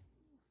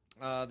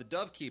 The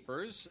Dove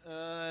Keepers,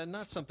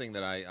 not something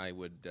that I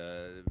would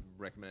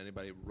recommend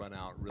anybody run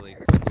out really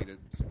quickly to.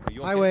 Are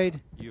you okay? Hi,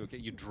 Wade. You okay?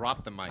 You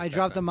dropped the mic. I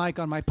dropped the mic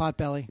on my pot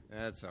belly.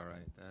 That's all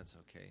right. That's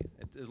okay.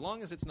 As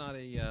long as it's not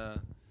a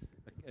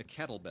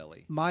kettle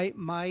belly. My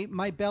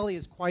belly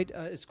is quite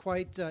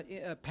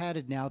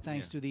padded now,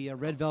 thanks to the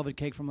red velvet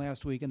cake from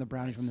last week and the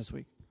brownies from this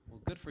week.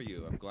 Well, good for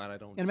you. I'm glad I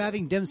don't. And I'm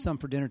having dim sum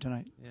for dinner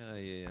tonight.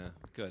 Yeah.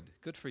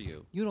 Good for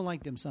you. You don't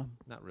like dim sum?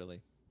 Not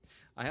really.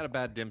 I had a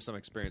bad dim sum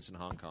experience in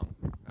Hong Kong.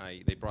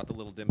 They brought the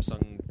little dim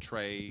sum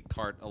tray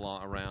cart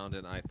around,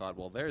 and I thought,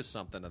 well, there's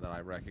something that I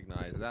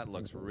recognize. That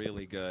looks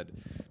really good,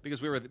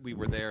 because we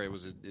were there. It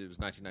was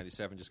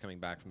 1997, just coming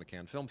back from the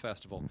Cannes Film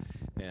Festival,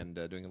 and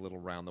doing a little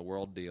round the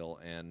world deal.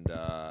 And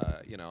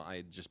I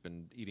had just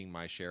been eating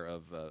my share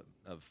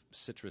of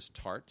citrus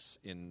tarts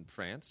in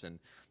France, and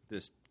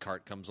this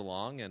cart comes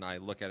along, and I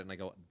look at it and I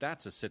go,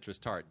 that's a citrus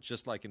tart,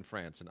 just like in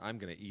France, and I'm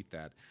going to eat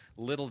that.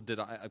 Little did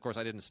I, of course,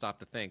 I didn't stop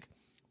to think,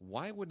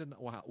 why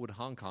would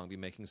Hong Kong be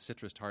making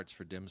citrus tarts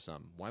for dim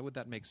sum? Why would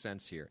that make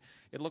sense here?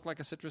 It looked like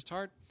a citrus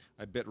tart.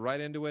 I bit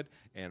right into it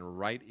and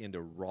right into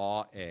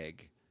raw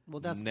egg. Well,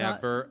 that's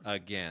never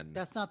again.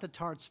 That's not the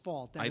tart's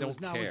fault. I don't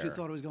was not care. what you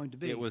thought it was going to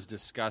be. It was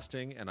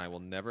disgusting, and I will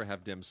never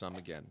have dim sum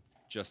again.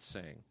 Just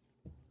saying.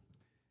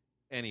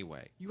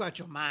 Anyway. You got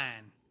your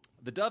mind.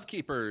 The Dove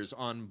Keepers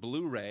on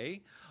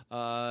Blu-ray.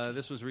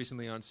 This was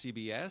recently on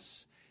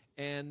CBS.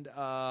 And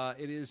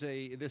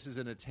this is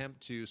an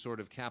attempt to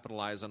sort of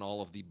capitalize on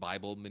all of the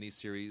Bible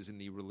miniseries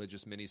and the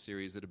religious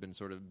miniseries that have been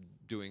sort of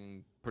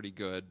doing pretty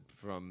good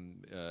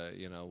from,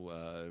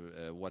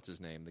 what's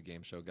his name, the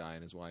game show guy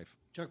and his wife?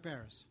 Chuck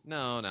Barris.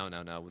 No.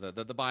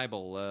 The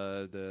Bible.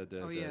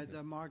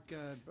 Mark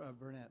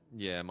Burnett.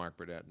 Yeah, Mark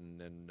Burnett,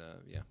 and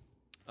yeah.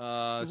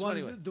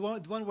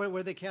 The one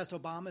where they cast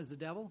Obama as the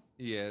devil?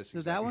 Yes.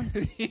 Is that one?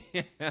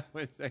 Yeah.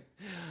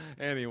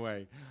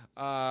 Anyway,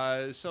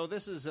 so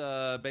this is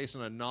based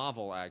on a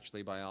novel,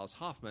 actually, by Alice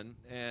Hoffman,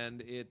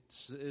 and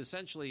it's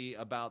essentially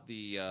about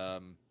the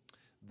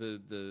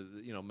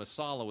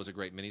Masala was a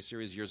great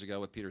miniseries years ago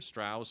with Peter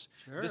Strauss.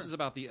 Sure. This is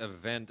about the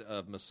event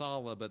of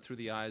Masala, but through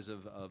the eyes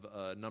of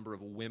a number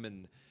of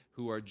women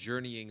who are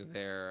journeying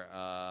there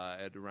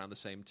at around the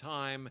same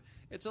time.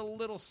 It's a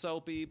little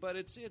soapy, but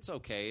it's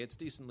okay. It's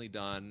decently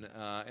done,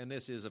 and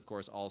this is, of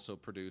course, also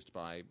produced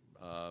by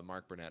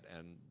Mark Burnett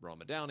and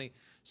Roma Downey.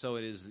 So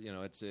it is,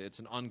 it's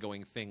an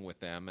ongoing thing with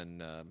them,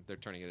 and they're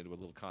turning it into a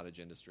little cottage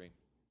industry.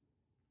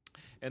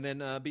 And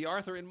then B.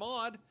 Arthur in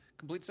Maude,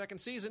 complete second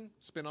season,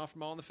 spin-off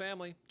from All in the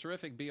Family.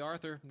 Terrific. B.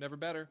 Arthur, never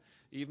better.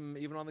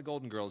 Even on the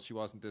Golden Girls, she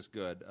wasn't this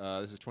good.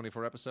 This is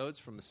 24 episodes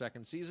from the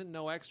second season,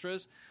 no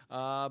extras.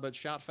 But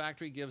Shout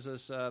Factory gives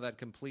us that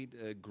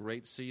complete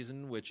great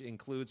season, which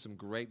includes some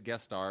great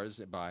guest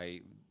stars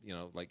by,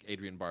 like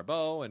Adrienne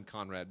Barbeau and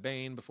Conrad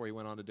Bain before he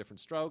went on to Different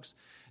Strokes.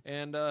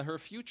 And her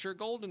future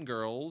Golden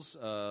Girls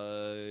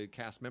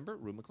cast member,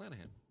 Rue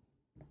McClanahan.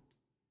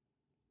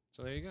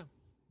 So there you go.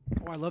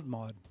 Oh, I loved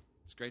Maude.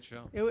 It's a great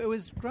show. It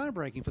was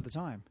groundbreaking for the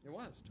time. It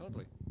was,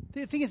 totally.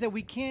 The thing is that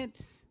we can't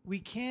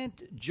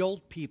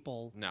jolt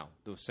people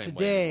the same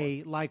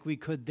today way like we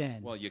could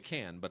then. Well, you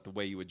can, but the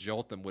way you would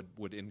jolt them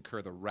would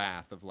incur the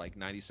wrath of like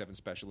 97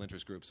 special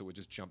interest groups that would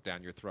just jump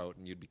down your throat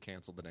and you'd be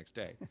canceled the next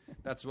day.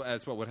 That's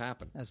what would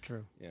happen. That's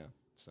true. Yeah.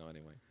 So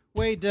anyway.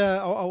 Wade,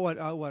 what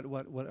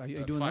are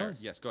you doing? Fire.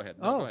 Those? Yes, go ahead.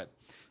 Go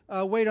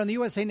ahead. Wade, on the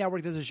USA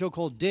Network, there's a show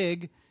called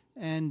Dig,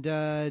 and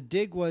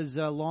Dig was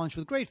launched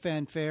with great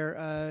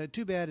fanfare.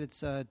 Too bad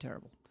it's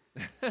terrible.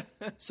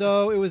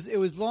 So it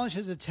was launched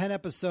as a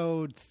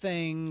 10-episode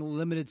thing,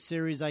 limited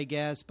series, I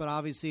guess, but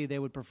obviously they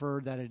would prefer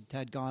that it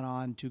had gone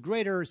on to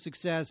greater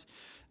success,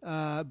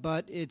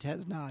 but it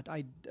has not.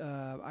 I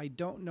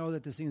don't know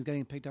that this thing is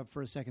getting picked up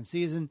for a second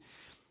season.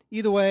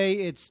 Either way,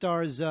 it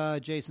stars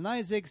Jason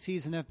Isaacs.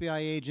 He's an FBI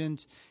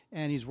agent,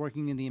 and he's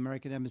working in the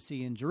American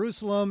Embassy in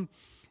Jerusalem.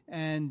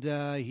 And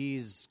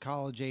his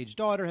college-age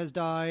daughter has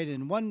died,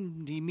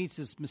 and he meets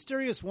this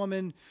mysterious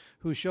woman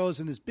who shows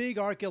him this big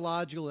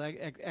archaeological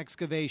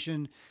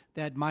excavation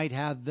that might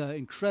have the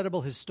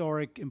incredible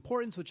historic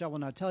importance, which I will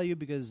not tell you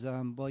because,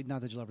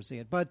 not that you'll ever see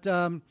it. But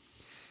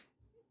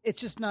it's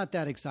just not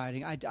that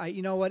exciting.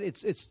 You know what? It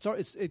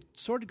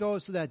sort of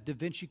goes to that Da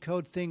Vinci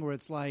Code thing where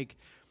it's like,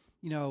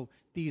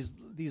 these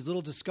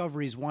little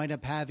discoveries wind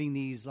up having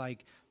these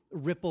like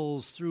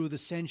ripples through the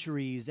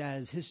centuries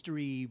as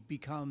history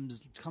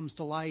comes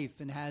to life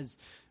and has,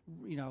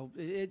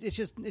 it's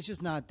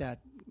just not that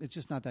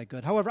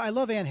good. However, I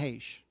love Anne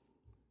Heche.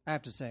 I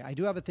have to say, I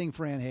do have a thing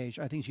for Anne Heche.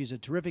 I think she's a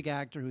terrific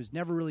actor who's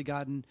never really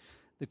gotten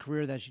the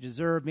career that she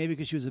deserved. Maybe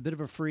because she was a bit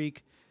of a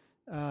freak.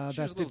 About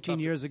 15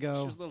 years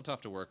ago. She was a little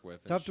tough to work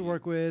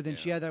with. And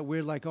she had that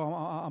weird, like,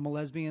 I'm a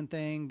lesbian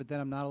thing, but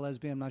then I'm not a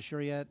lesbian. I'm not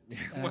sure yet.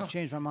 I've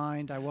changed my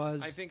mind. I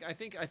was. I think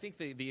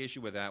the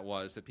issue with that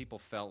was that people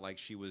felt like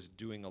she was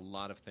doing a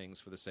lot of things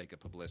for the sake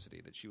of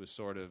publicity, that she was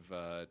sort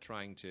of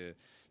trying to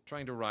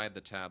ride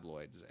the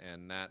tabloids,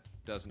 and that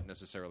doesn't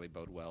necessarily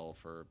bode well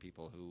for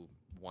people who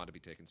want to be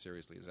taken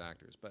seriously as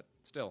actors. But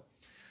still,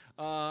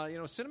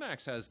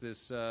 Cinemax has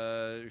this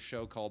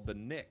show called The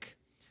Nick.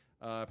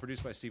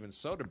 Produced by Steven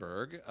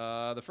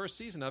Soderbergh. The first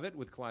season of it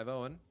with Clive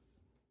Owen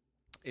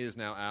is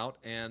now out,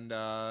 and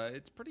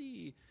it's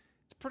pretty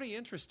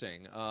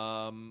interesting.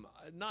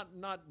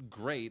 Not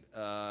great.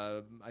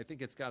 I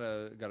think it's got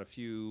a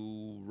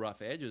few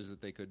rough edges that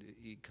they could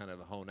kind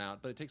of hone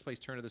out, but it takes place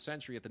turn of the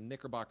century at the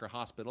Knickerbocker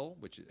Hospital,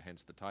 which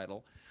hence the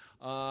title.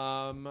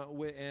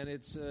 And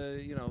it's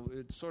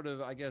it's sort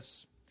of, I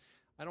guess,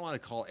 I don't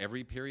want to call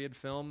every period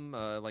film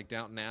like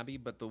Downton Abbey,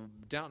 but the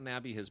Downton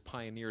Abbey has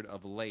pioneered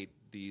of late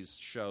these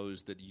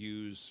shows that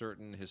use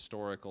certain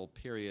historical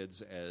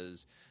periods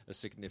as a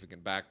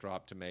significant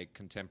backdrop to make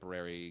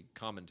contemporary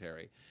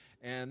commentary.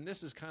 And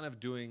this is kind of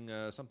doing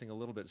something a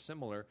little bit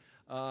similar.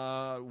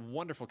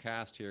 Wonderful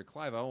cast here.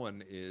 Clive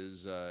Owen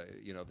is,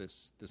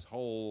 this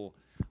whole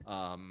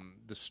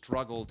the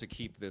struggle to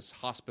keep this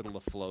hospital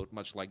afloat,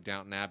 much like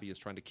Downton Abbey is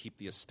trying to keep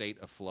the estate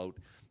afloat.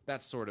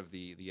 That's sort of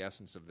the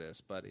essence of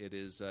this. But it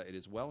is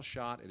well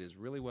shot. It is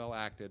really well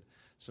acted.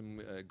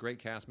 Some great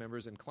cast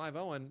members. And Clive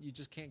Owen, you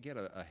just can't get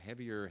a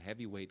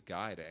heavyweight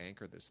guy to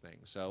anchor this thing.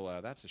 So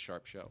that's a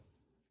sharp show.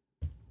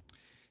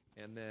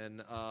 And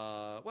then,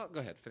 go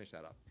ahead, finish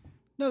that up.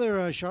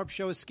 Another sharp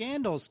show is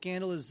Scandal.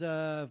 Scandal is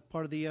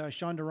part of the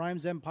Shonda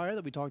Rhimes empire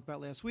that we talked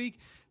about last week.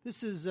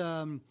 This is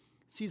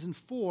season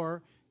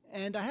 4,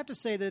 and I have to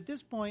say that at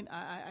this point,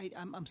 I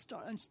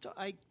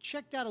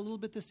checked out a little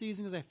bit this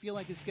season because I feel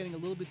like it's getting a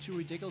little bit too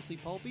ridiculously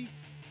pulpy.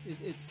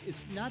 It's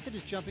not that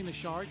it's jumping the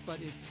shark, but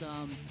it's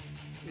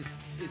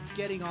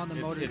getting on the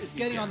motor. It's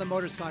getting on the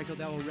motorcycle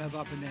that will rev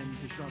up, and then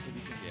the shark will be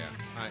jumping. Yeah,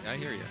 I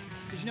hear you.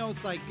 Because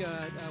it's like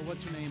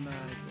what's her name?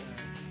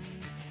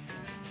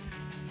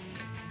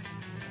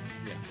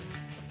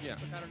 Yeah. I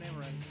forgot her name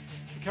already.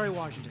 Kerry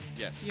Washington.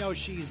 Yes. You know,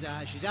 she's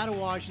out of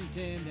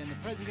Washington, then the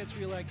president gets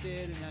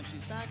reelected, and then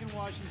she's back in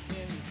Washington,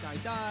 and this guy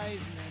dies,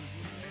 and then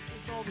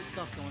it's all this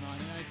stuff going on.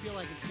 And I feel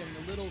like it's getting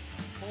a little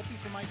pulpy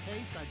for my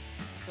taste. I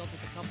felt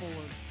that the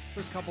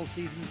first couple of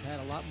seasons had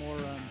a lot more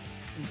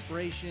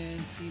inspiration,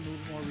 seemed a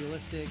little more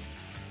realistic,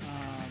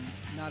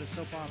 not as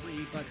soap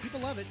opera-y, but people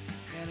love it.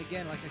 And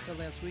again, like I said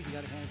last week, you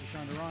got to hand it to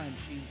Shonda Rhimes.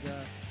 She's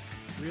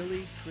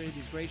really created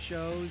these great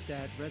shows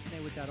that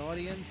resonate with that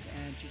audience,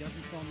 and she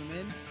doesn't phone them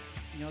in.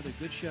 You know, they're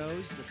good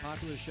shows, they're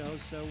popular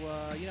shows, so,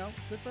 you know,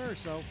 good for her.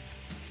 So,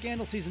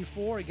 Scandal Season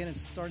 4, again, it's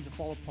starting to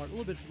fall apart a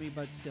little bit for me,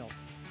 but still.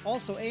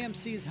 Also,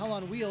 AMC's Hell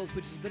on Wheels,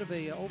 which is a bit of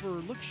a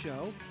overlooked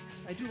show.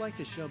 I do like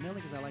this show,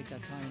 mainly because I like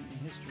that time in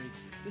history.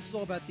 This is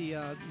all about the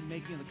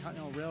making of the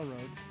Continental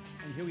Railroad,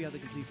 and here we have the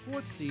complete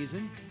 4th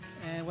season.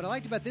 And what I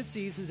liked about this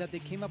season is that they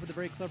came up with a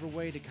very clever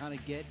way to kind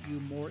of get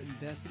you more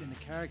invested in the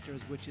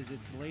characters, which is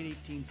it's the late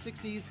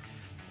 1860s,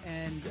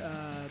 and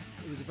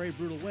it was a very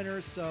brutal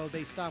winter, so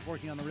they stopped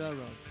working on the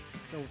railroad.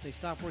 So if they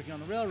stop working on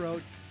the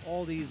railroad,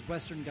 all these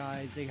Western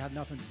guys, they have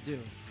nothing to do.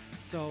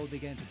 So they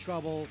get into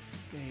trouble.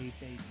 They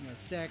you know,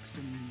 sex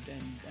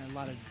and a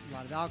lot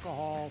of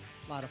alcohol,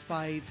 a lot of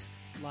fights,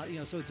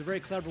 so it's a very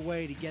clever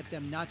way to get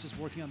them not just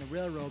working on the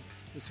railroad,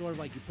 but sort of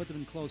like you put them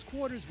in close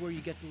quarters where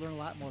you get to learn a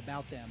lot more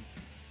about them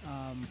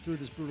through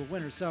this brutal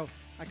winter. So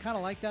I kind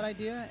of like that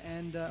idea,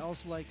 and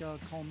also like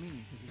Calm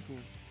Meanie, which is cool.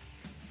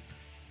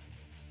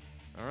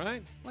 All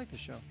right. I like the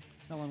show.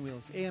 Hell on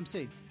Wheels.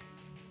 AMC.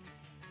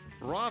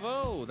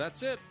 Bravo.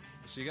 That's it.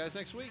 See you guys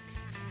next week.